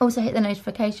 Also hit the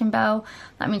notification bell.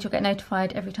 That means you'll get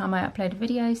notified every time I upload a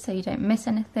video so you don't miss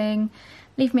anything.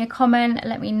 Leave me a comment,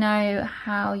 let me know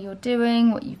how you're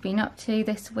doing, what you've been up to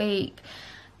this week.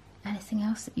 Anything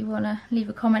else that you want to leave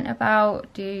a comment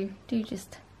about, do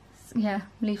just, yeah,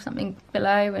 leave something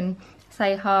below and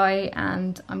say hi.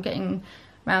 And I'm getting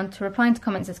around to replying to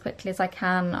comments as quickly as I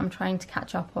can. I'm trying to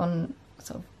catch up on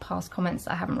sort of past comments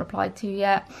that I haven't replied to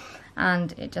yet,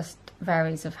 and it just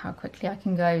varies of how quickly I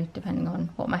can go depending on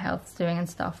what my health's doing and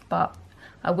stuff, but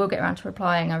I will get around to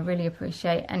replying. I really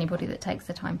appreciate anybody that takes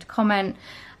the time to comment,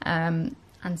 and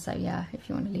so yeah, if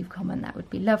you want to leave a comment, that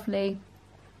would be lovely.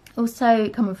 Also,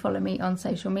 come and follow me on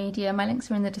social media. My links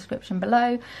are in the description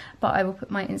below, but I will put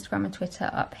my Instagram and Twitter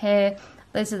up here.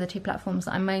 Those are the two platforms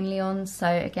that I'm mainly on, so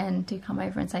again, do come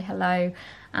over and say hello,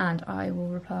 and I will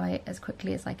reply as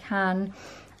quickly as I can.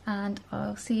 And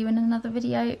I'll see you in another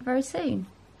video very soon.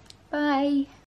 Bye!